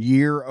grown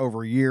year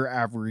over year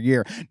after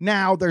year.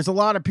 Now, there's a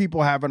lot of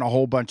people having a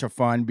whole bunch of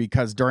fun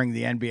because during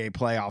the NBA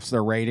playoffs,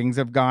 their ratings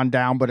have gone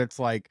down, but it's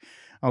like,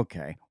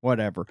 okay,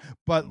 whatever.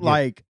 But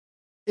like,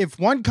 if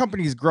one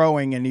company's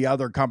growing and the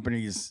other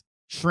company's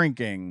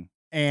shrinking,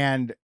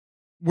 and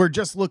we're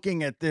just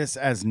looking at this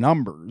as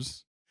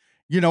numbers,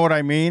 you know what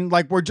I mean?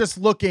 Like, we're just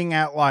looking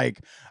at like,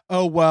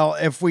 oh, well,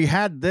 if we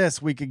had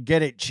this, we could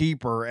get it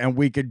cheaper and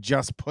we could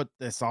just put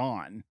this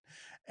on.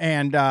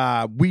 And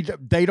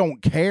they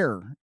don't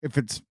care if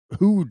it's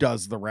who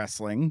does the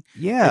wrestling.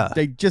 Yeah.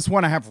 They just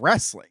want to have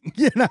wrestling,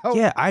 you know?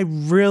 Yeah, I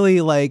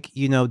really like,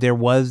 you know, there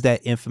was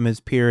that infamous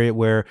period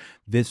where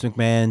Vince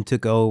McMahon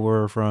took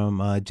over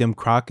from Jim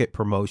Crockett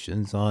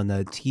Promotions on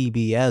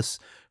TBS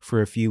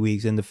for a few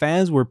weeks, and the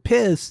fans were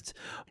pissed.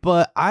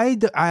 But I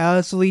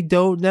honestly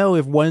don't know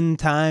if one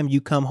time you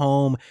come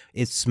home,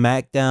 it's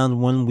SmackDown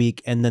one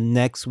week, and the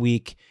next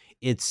week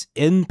it's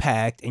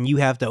Impact, and you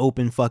have to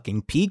open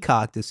fucking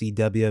Peacock to see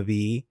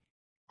WWE.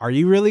 Are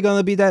you really going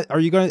to be that? Are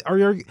you going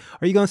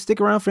to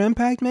stick around for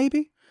Impact?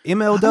 Maybe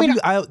MLW.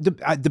 I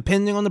mean,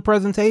 depending on the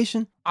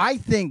presentation. I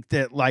think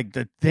that like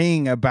the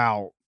thing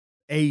about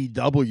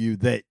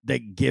AEW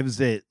that gives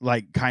it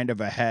like kind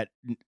of a head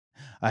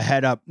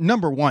up.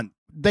 Number one,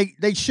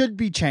 they should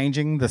be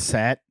changing the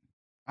set.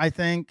 I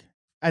think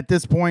at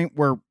this point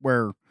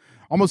we're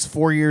almost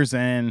 4 years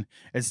in,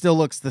 it still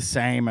looks the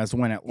same as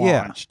when it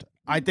launched.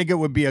 I think it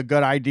would be a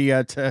good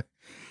idea to,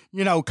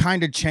 you know,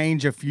 kind of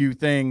change a few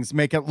things,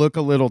 make it look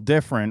a little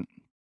different,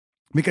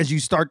 because you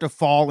start to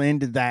fall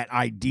into that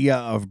idea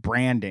of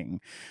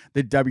branding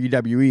that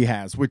WWE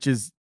has, which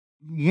is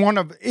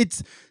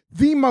it's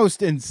the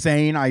most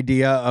insane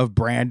idea of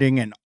branding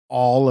in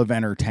all of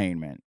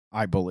entertainment,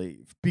 I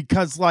believe,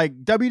 because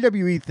like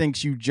WWE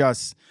thinks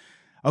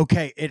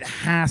it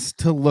has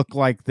to look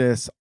like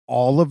this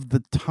all of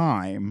the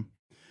time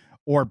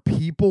or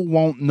people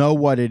won't know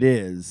what it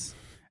is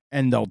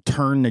and they'll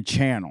turn the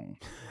channel.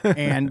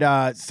 And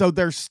so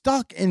they're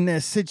stuck in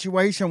this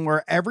situation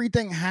where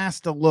everything has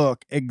to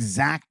look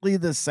exactly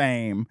the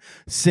same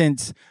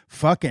since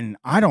fucking,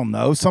 I don't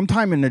know,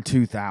 sometime in the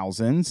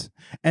 2000s.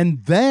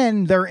 And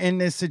then they're in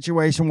this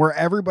situation where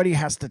everybody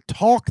has to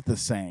talk the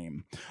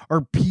same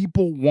or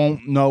people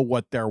won't know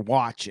what they're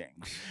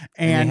watching.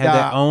 And they have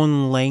their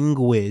own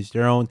language,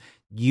 their own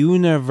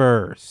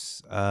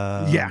universe.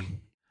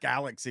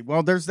 Galaxy.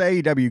 Well, there's the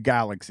AEW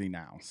Galaxy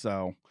now.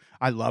 So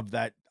I love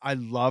that. I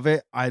love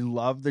it. I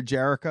love the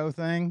Jericho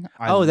thing.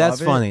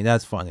 That's funny.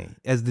 That's funny.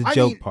 As the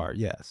joke part,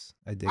 yes.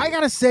 I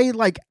gotta say,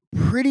 like,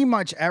 pretty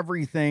much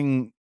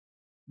everything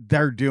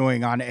they're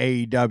doing on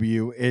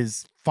AEW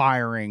is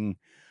firing.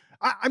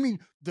 I mean,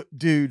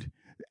 dude,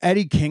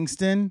 Eddie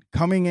Kingston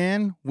coming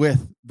in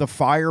with the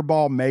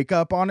fireball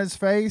makeup on his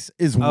face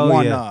is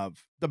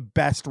of the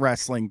best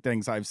wrestling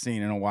things I've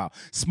seen in a while.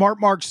 Smart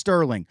Mark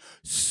Sterling,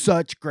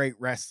 such great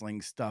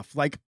wrestling stuff.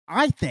 Like,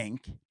 I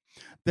think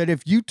that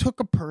if you took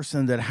a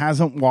person that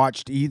hasn't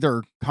watched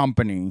either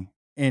company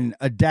in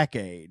a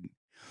decade,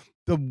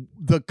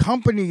 the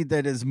company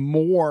that is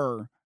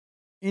more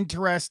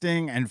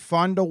interesting and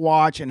fun to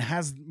watch and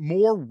has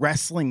more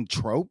wrestling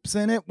tropes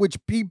in it, which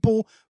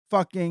people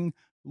fucking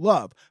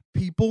love.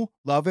 People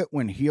love it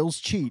when heels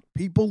cheat.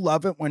 People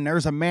love it when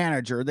there's a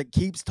manager that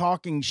keeps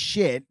talking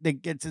shit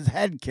that gets his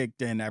head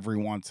kicked in every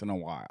once in a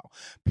while.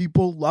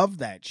 People love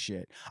that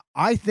shit.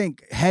 I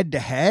think head to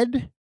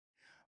head,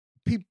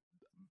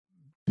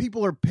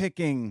 people are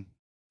picking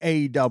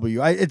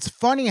AEW. It's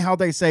funny how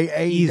they say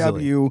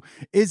AEW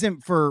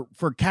isn't for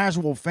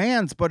casual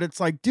fans, but it's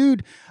like,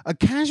 dude, a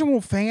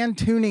casual fan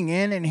tuning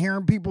in and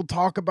hearing people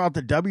talk about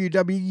the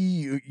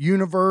WWE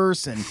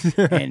universe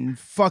and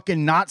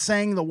fucking not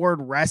saying the word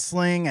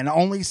wrestling and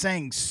only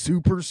saying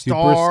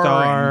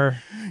superstar.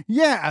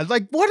 Yeah,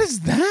 like, what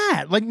is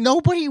that? Like,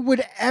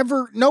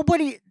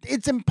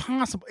 it's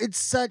impossible. It's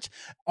such,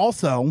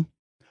 also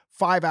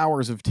 5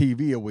 hours of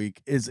TV a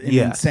week is an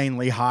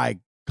insanely high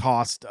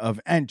cost of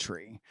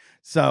entry.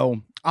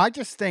 So I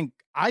think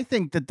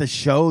that the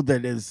show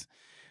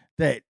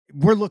that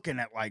we're looking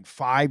at like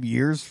 5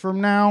 years from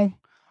now,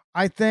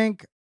 I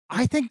think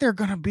they're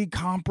going to be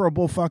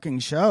comparable fucking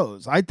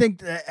shows. I think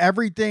that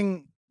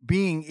everything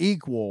being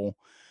equal,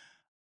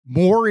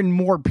 more and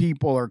more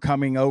people are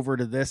coming over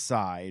to this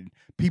side.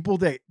 People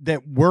that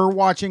were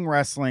watching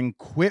wrestling,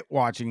 quit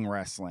watching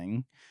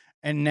wrestling,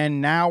 and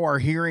then now are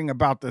hearing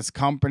about this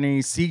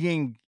company,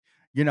 seeing,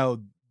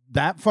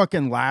 that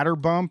fucking ladder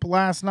bump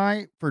last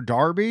night for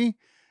Darby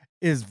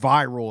is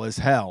viral as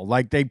hell.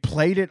 Like, they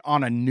played it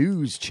on a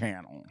news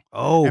channel.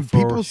 Oh, and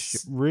for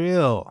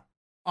real.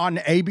 On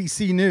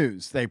ABC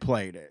News, they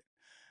played it.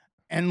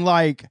 And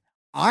like,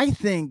 I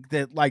think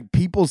that like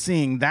people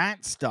seeing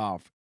that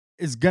stuff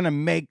is going to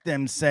make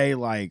them say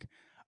like,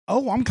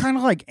 oh, I'm kind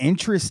of like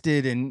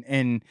interested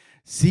in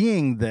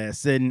seeing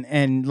this.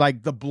 And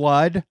like the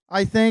blood,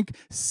 I think,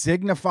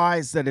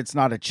 signifies that it's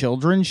not a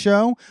children's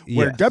show,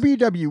 where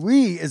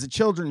WWE is a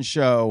children's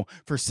show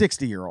for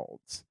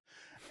 60-year-olds.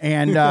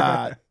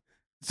 And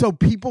so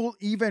people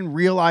even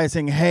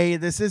realizing, hey,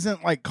 this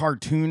isn't like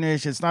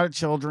cartoonish. It's not a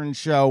children's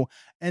show.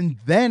 And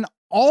then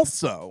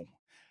also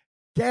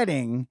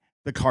getting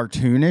the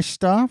cartoonish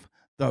stuff.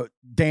 The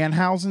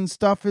Danhausen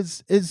stuff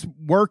is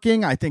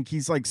working. I think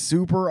he's like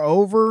super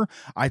over.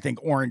 I think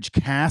Orange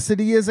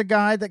Cassidy is a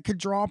guy that could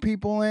draw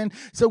people in.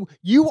 So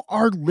you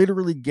are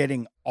literally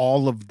getting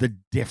all of the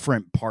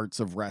different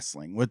parts of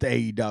wrestling with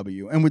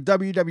AEW. And with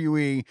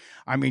WWE,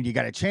 I mean, you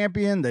got a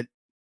champion that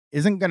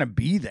isn't going to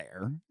be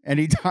there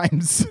anytime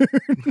soon.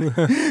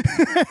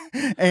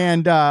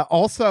 And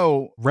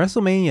also,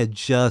 WrestleMania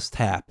just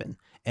happened.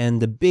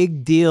 And the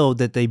big deal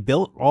that they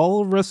built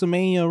all of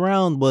WrestleMania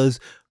around was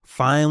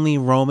finally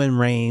Roman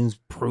Reigns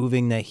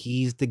proving that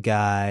he's the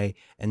guy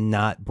and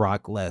not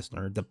Brock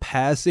Lesnar. The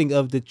passing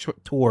of the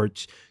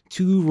torch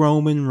to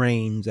Roman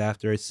Reigns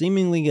after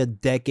seemingly a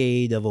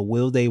decade of a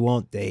will they,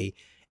 won't they,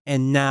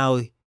 and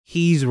now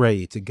he's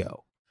ready to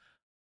go.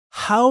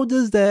 How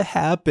does that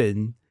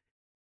happen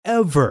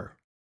ever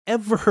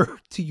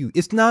to you?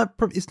 It's not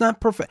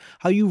perfect.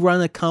 How you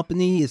run a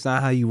company, it's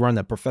not how you run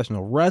a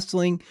professional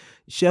wrestling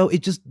show.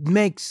 It just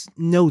makes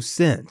no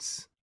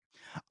sense.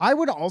 I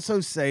would also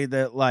say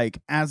that,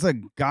 like, as a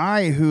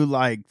guy who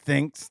like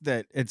thinks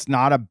that it's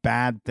not a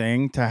bad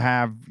thing to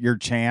have your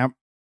champ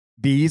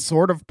be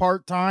sort of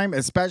part-time,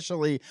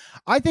 especially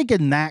I think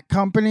in that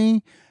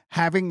company,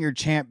 having your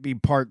champ be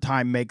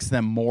part-time makes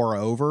them more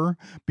over,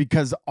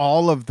 because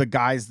all of the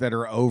guys that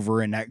are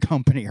over in that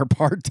company are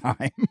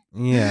part-time.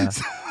 Yeah.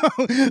 So,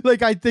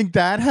 like, I think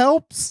that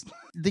helps.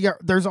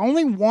 There's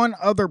only one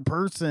other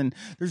person.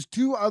 There's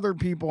two other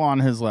people on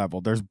his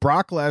level. There's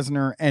Brock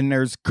Lesnar and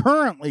there's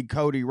currently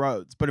Cody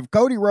Rhodes. But if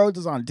Cody Rhodes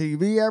is on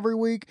TV every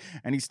week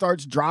and he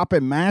starts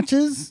dropping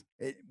matches,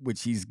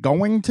 which he's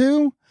going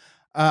to,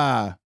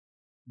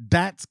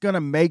 that's going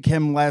to make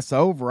him less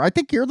over. I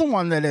think you're the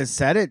one that has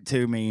said it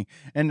to me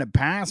in the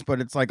past,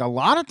 but it's like a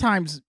lot of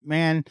times,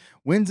 man,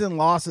 wins and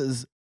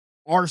losses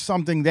are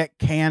something that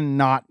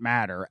cannot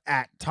matter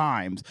at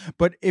times.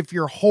 But if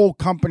your whole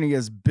company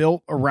is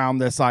built around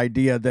this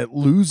idea that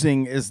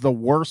losing is the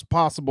worst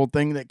possible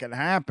thing that can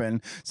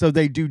happen, so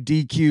they do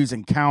DQs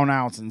and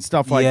countouts and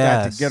stuff like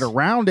that to get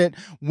around it,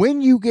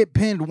 when you get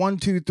pinned 1,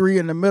 2, 3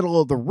 in the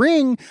middle of the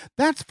ring,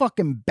 that's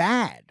fucking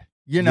bad.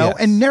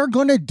 And they're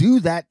going to do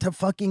that to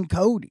fucking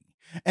Cody.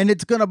 And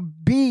it's going to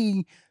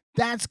be,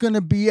 that's going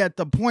to be at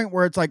the point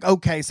where it's like,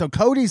 okay, so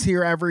Cody's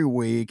here every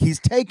week. He's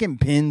taking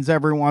pins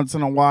every once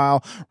in a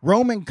while.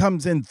 Roman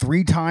comes in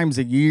 3 times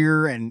a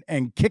year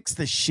and kicks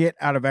the shit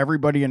out of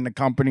everybody in the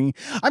company.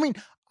 I mean,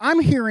 I'm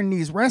hearing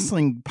these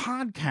wrestling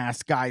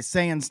podcast guys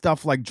saying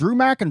stuff like Drew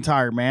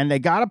McIntyre, man, they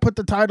got to put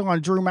the title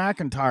on Drew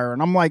McIntyre.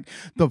 And I'm like,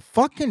 the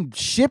fucking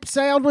ship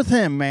sailed with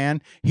him,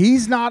 man.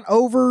 He's not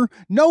over.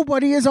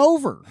 Nobody is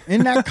over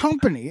in that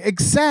company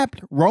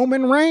except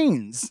Roman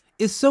Reigns.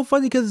 It's so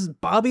funny because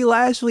Bobby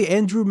Lashley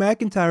and Drew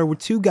McIntyre were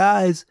two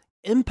guys,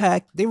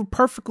 Impact. They were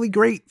perfectly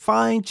great,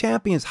 fine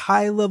champions,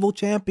 high-level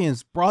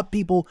champions, brought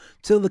people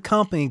to the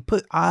company,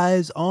 put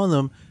eyes on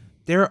them.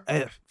 They're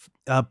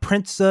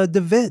Prince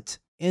Devitt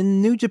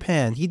in New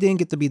Japan. He didn't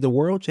get to be the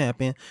world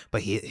champion,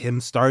 but him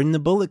starting the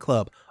Bullet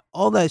Club,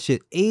 all that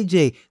shit.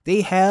 AJ,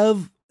 they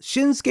have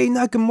Shinsuke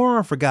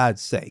Nakamura, for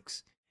God's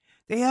sakes.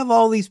 They have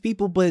all these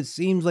people, but it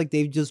seems like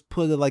they've just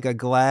put like a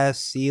glass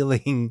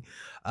ceiling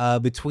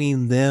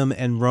between them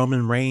and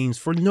Roman Reigns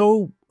for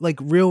no like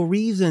real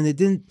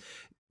reason.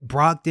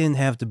 Brock didn't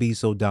have to be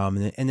so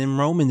dominant, and then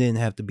Roman didn't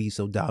have to be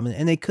so dominant,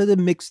 and they could have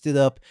mixed it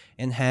up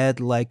and had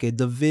like a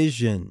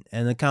division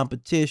and a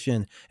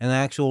competition and an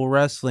actual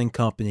wrestling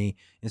company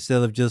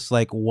instead of just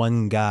like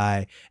one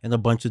guy and a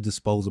bunch of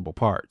disposable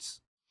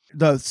parts.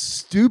 The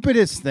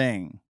stupidest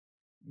thing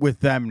with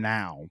them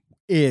now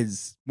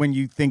is when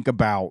you think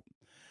about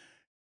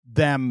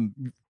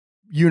them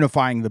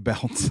unifying the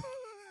belts.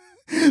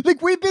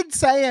 Like we've been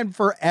saying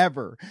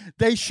forever,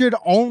 they should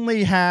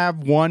only have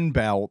one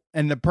belt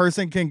and the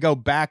person can go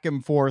back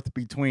and forth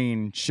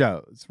between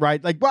shows,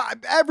 right? Like, well,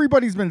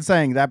 everybody's been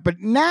saying that, but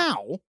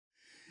now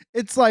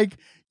it's like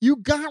you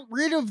got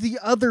rid of the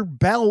other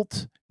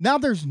belt. Now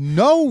there's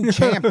no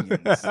champions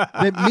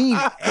that mean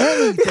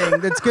anything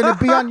that's going to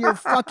be on your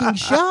fucking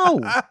show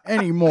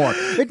anymore.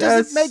 It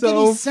doesn't make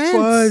any sense.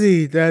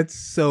 Funny. That's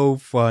so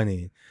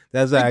funny.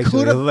 That's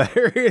actually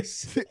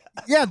hilarious.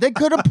 Yeah, they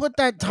could have put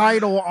that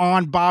title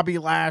on Bobby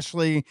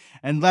Lashley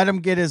and let him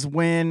get his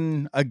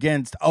win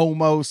against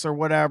Omos or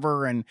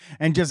whatever, and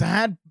just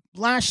had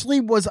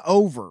Lashley was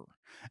over.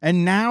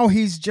 And now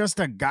he's just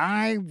a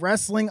guy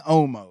wrestling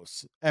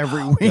Omos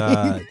every week.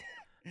 God.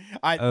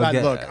 I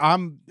look,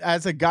 I'm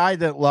as a guy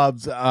that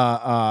loves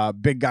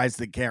big guys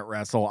that can't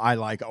wrestle, I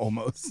like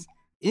Omos.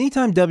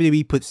 Anytime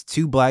WWE puts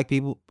two black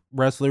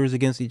wrestlers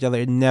against each other,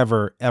 it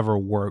never ever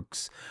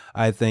works,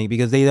 I think,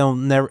 because they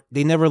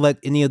never let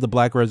any of the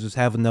black wrestlers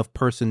have enough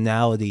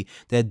personality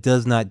that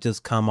does not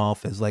just come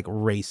off as like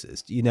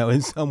racist,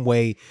 in some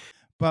way.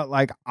 But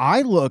like,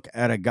 I look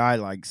at a guy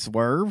like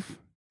Swerve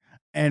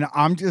and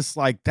I'm just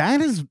like,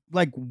 that is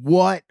like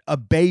what a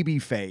baby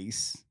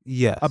face.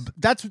 Yes.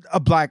 That's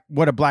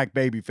what a black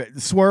baby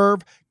face.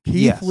 Swerve,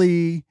 Keith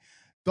Lee,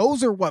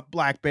 those are what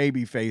black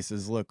baby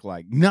faces look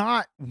like,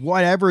 not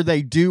whatever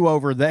they do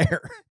over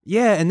there.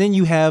 Yeah, and then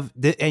you have,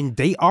 and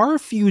they are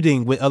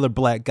feuding with other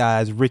black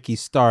guys, Ricky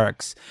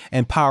Starks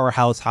and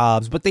Powerhouse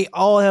Hobbs, but they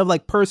all have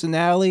like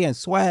personality and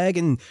swag,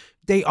 and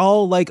they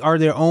all like are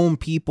their own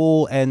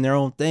people and their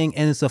own thing,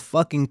 and it's a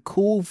fucking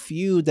cool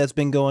feud that's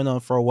been going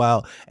on for a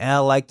while, and I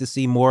like to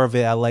see more of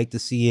it. I like to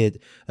see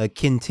it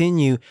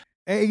continue.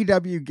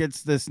 AEW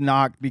gets this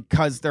knock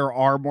because there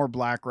are more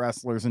black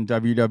wrestlers in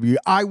WWE.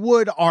 I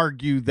would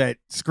argue that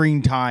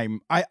screen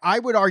time, I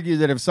would argue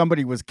that if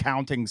somebody was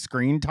counting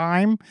screen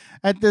time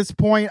at this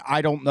point,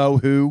 I don't know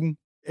who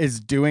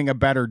is doing a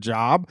better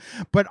job.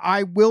 But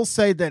I will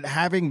say that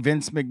having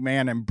Vince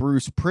McMahon and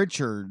Bruce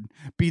Pritchard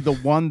be the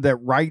one that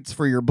writes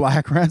for your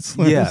black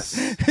wrestlers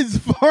is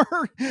far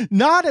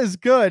not as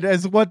good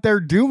as what they're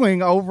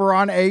doing over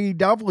on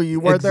AEW,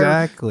 where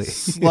they're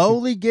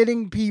slowly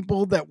getting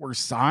people that were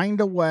signed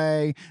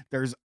away.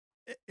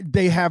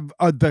 They have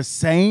the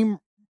same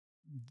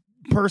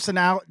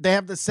personality. They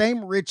have the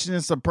same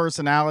richness of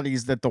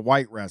personalities that the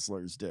white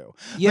wrestlers do.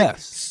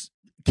 Yes.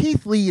 Like,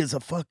 Keith Lee is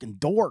a fucking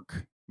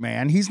dork.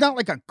 Man, he's not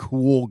like a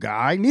cool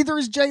guy. Neither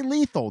is Jay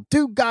Lethal.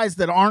 Two guys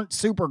that aren't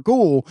super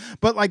cool,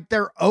 but like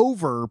they're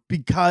over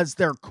because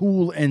they're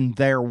cool in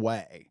their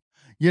way.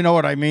 You know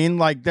what I mean?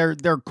 Like they're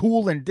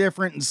cool and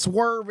different, and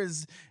Swerve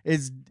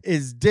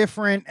is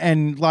different,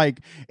 and like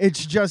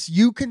it's just,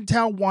 you can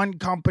tell one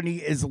company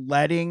is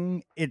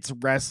letting its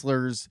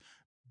wrestlers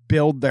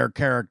build their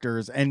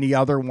characters and the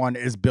other one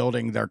is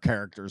building their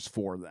characters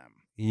for them.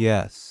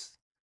 Yes.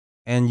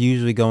 And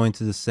usually going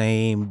to the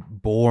same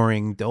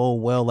boring,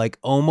 like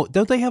almost,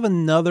 don't they have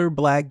another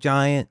black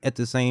giant at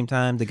the same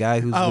time? The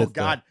guy who's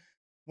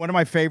one of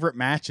my favorite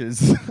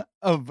matches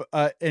of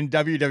in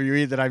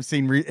WWE that I've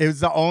seen. It was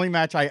the only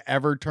match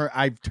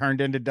I've turned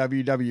into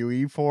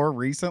WWE for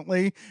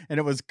recently, and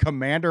it was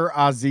Commander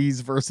Aziz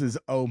versus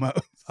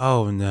Omos.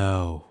 Oh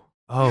no!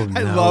 Oh no!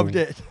 I loved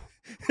it.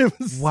 It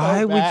was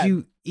why so bad. would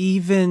you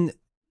even?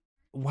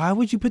 Why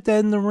would you put that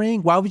in the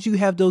ring? Why would you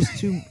have those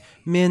two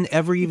men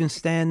ever even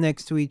stand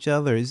next to each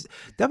other?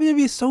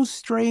 WWE is so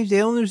strange. They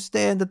don't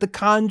understand that the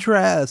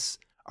contrasts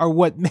are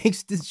what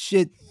makes this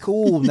shit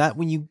cool, not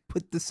when you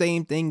put the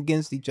same thing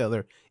against each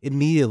other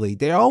immediately.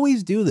 They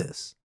always do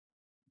this.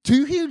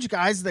 Two huge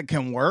guys that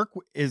can work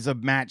is a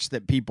match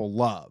that people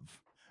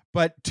love.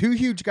 But two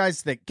huge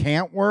guys that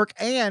can't work,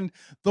 and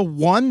the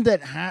one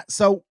that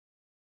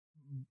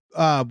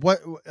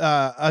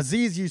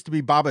Aziz used to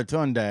be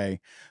Babatunde,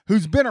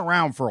 who's been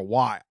around for a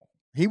while.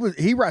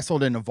 He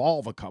wrestled in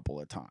Evolve a couple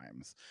of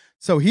times.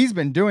 So he's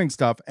been doing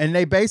stuff, and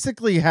they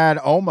basically had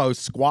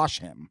almost squash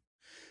him.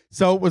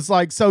 So it was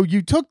like, so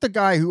you took the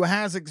guy who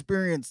has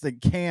experience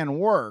that can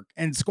work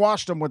and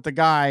squashed him with the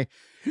guy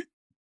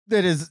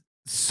that is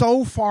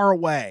so far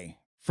away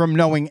from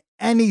knowing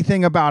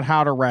anything about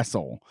how to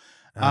wrestle.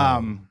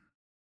 And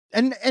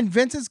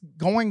Vince is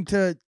going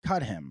to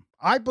cut him,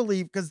 I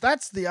believe, because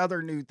that's the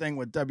other new thing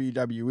with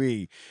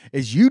WWE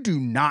is you do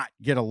not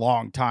get a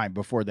long time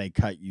before they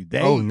cut you.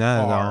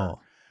 Not at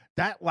all.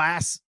 That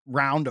last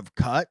round of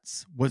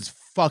cuts was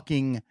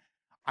fucking,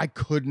 I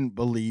couldn't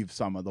believe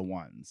some of the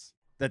ones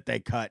that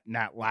they cut in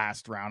that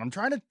last round. I'm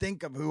trying to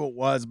think of who it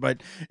was,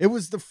 but it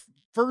was the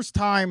first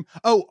time.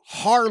 Oh,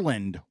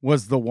 Harland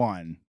was the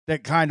one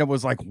that kind of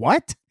was like,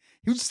 what?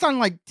 He was just on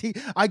like,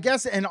 I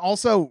guess. And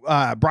also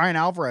Brian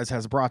Alvarez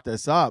has brought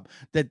this up,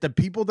 that the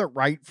people that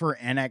write for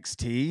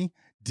NXT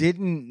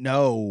didn't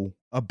know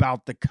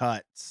about the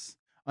cuts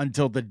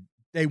until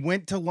they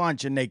went to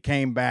lunch and they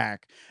came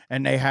back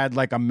and they had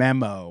like a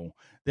memo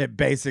that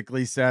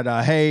basically said,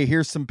 hey,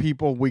 here's some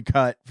people we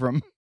cut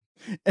from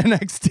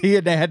NXT,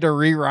 and they had to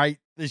rewrite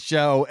the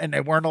show, and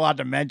they weren't allowed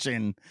to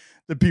mention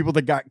the people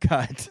that got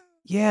cut.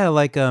 Yeah,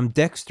 like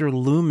Dexter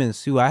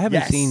Lumis, who I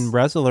haven't seen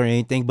wrestle or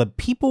anything, but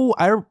people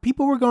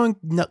were going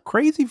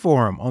crazy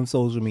for him on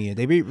social media.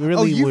 They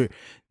really were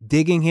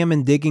digging him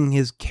and digging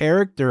his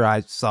character.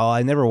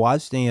 I never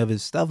watched any of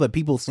his stuff, but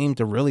people seem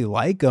to really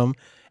like him,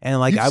 and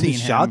like I was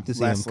shocked to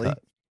see him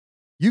cut.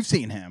 You've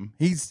seen him.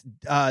 He's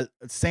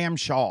Sam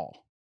Shaw.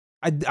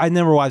 I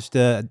never watched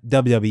the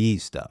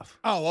WWE stuff.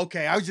 Oh,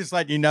 okay. I was just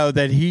letting you know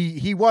that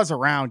he was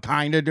around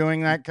kind of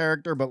doing that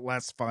character, but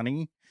less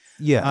funny.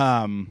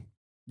 Yeah.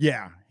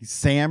 Yeah,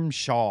 Sam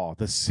Shaw,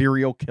 the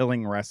serial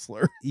killing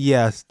wrestler.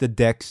 Yes, the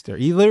Dexter.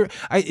 He literally,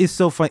 it's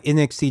so funny.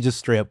 NXT just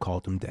straight up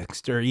called him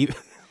Dexter.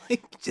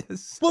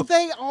 Well,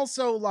 they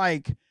also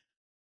like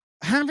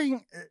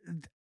having.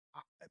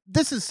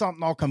 This is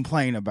something I'll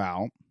complain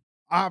about.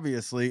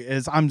 Obviously,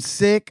 is I'm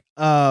sick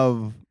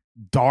of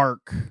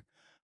dark,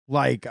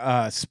 like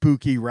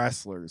spooky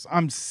wrestlers.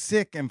 I'm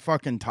sick and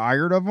fucking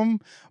tired of them.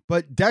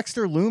 But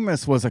Dexter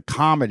Lumis was a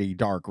comedy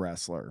dark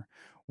wrestler,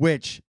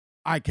 which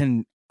I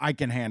can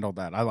handle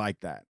that. I like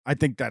that. I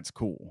think that's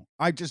cool.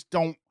 I just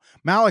don't.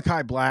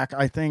 Malachi Black,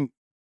 I think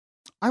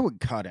I would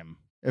cut him.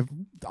 If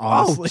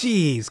honestly. Oh,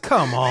 jeez.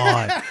 Come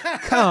on.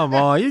 Come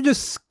on. You're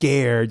just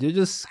scared. You're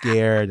just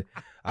scared.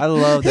 I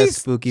love that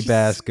spooky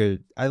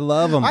bastard. I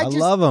love him. I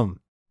love him.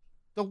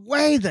 The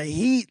way the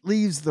heat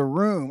leaves the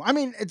room. I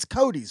mean, it's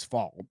Cody's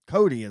fault.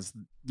 Cody is,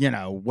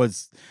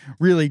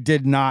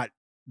 did not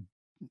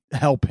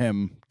help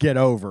him get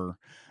over.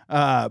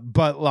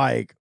 But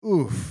like,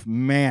 oof,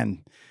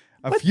 man.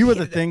 A few of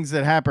the things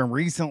that happened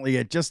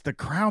recently, the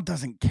crowd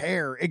doesn't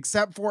care,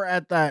 except for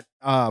at that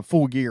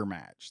Full Gear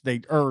match.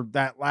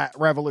 That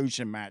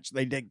Revolution match,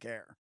 they did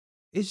care.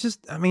 It's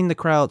just, the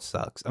crowd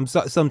sucks.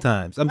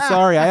 Sometimes. I'm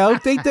sorry. I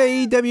don't think the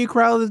AEW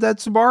crowd is that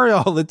smart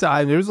all the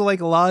time. There's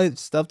like a lot of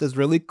stuff that's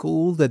really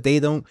cool that they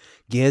don't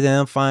get,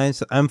 and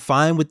I'm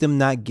fine with them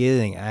not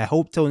getting. I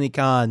hope Tony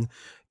Khan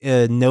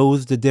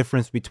knows the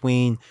difference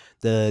between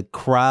the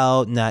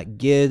crowd not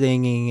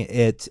getting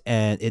it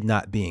and it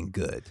not being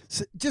good.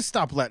 So just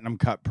stop letting him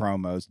cut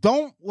promos.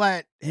 Don't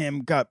let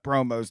him cut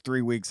promos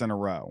 3 weeks in a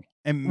row.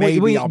 And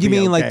maybe I'll be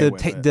okay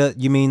with it.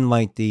 You mean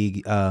like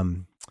the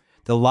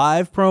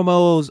live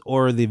promos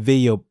or the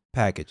video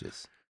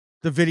packages?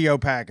 The video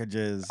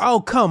packages.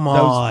 Oh, come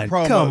on.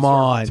 Come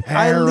on.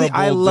 Terrible,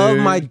 I love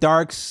my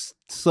Dark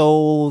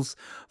Souls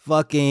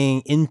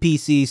fucking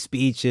NPC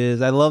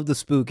speeches. I love the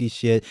spooky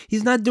shit.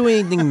 He's not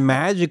doing anything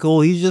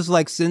magical. He's just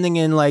like sending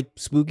in like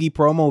spooky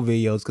promo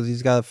videos because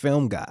he's got a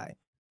film guy.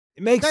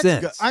 It makes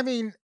sense. Good. I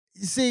mean,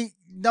 see,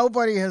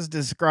 nobody has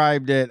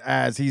described it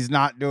as he's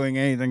not doing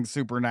anything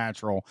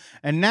supernatural.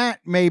 And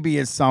that maybe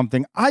is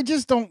something. I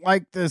just don't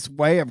like this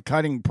way of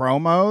cutting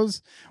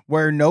promos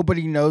where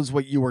nobody knows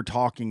what you were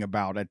talking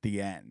about at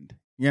the end.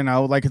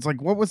 Like it's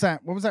like, what was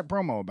that? What was that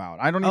promo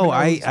about? I don't even know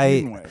what it's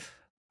dealing with.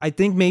 I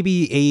think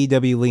maybe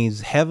AEW leans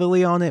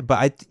heavily on it,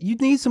 but you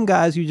need some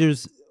guys who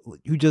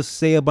just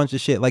say a bunch of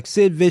shit, like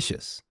Sid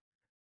Vicious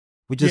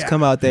would just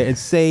come out there and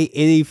say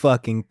any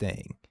fucking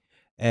thing.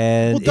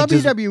 And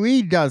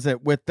WWE does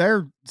it with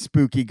their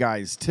spooky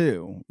guys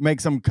too.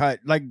 Makes them cut,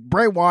 like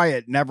Bray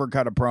Wyatt never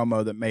cut a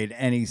promo that made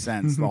any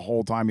sense the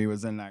whole time he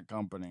was in that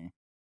company.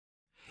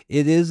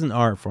 It is an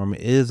art form.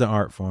 It is an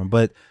art form.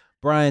 But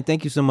Brian,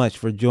 thank you so much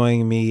for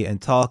joining me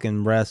and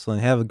talking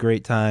wrestling. Have a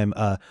great time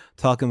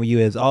talking with you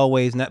as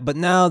always. But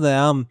now that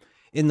I'm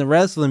in the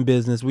wrestling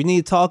business, we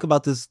need to talk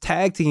about this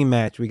tag team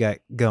match we got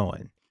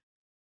going.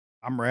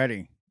 I'm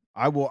ready.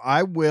 I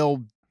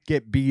will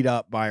get beat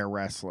up by a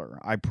wrestler.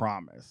 I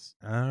promise.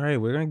 All right,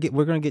 we're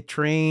gonna get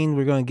trained.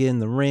 We're gonna get in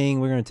the ring.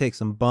 We're gonna take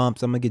some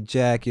bumps. I'm gonna get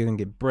Jack. You're gonna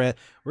get Brett.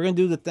 We're gonna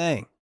do the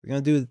thing.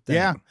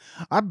 Yeah,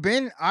 I've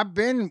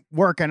been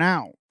working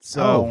out.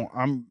 So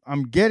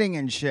I'm getting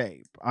in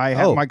shape.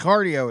 My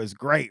cardio is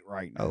great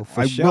right now.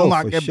 I will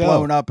not get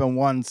blown up in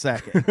 1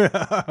 second.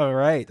 All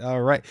right.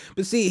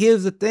 But see,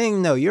 here's the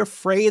thing though. You're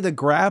afraid of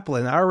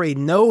grappling. I already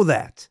know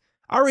that.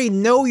 I already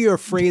know you're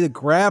afraid of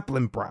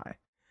grappling, Brian.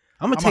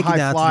 I'm gonna take you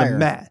down to the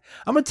mat.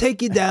 I'm gonna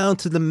take you down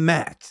to the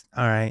mat.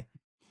 All right.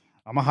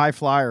 I'm a high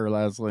flyer,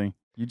 Leslie.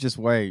 You just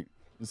wait.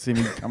 You see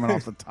me coming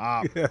off the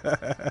top.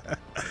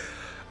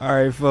 All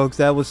right, folks.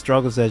 That was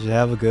Struggle Session.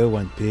 Have a good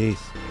one.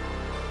 Peace.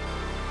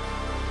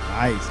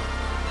 Nice.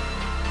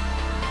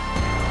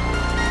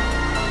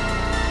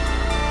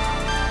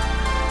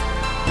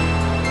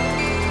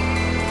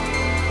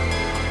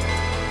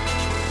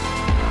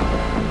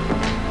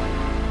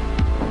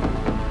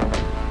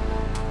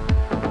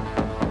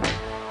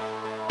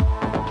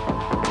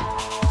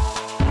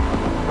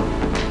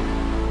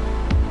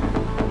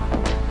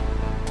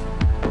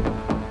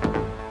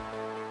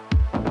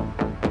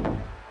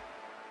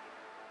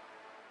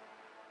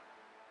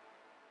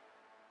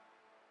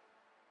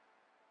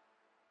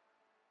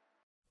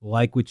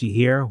 Like what you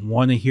hear?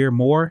 Want to hear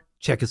more?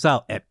 Check us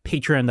out at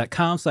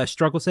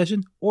patreon.com/struggle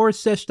session or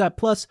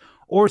sesh.plus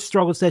or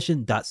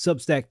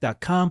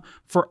strugglesession.substack.com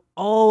for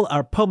all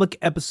our public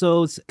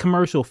episodes,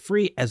 commercial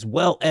free, as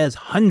well as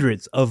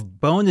hundreds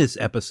of bonus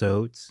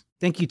episodes.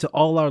 Thank you to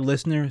all our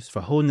listeners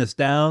for holding us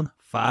down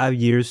 5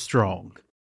 years strong.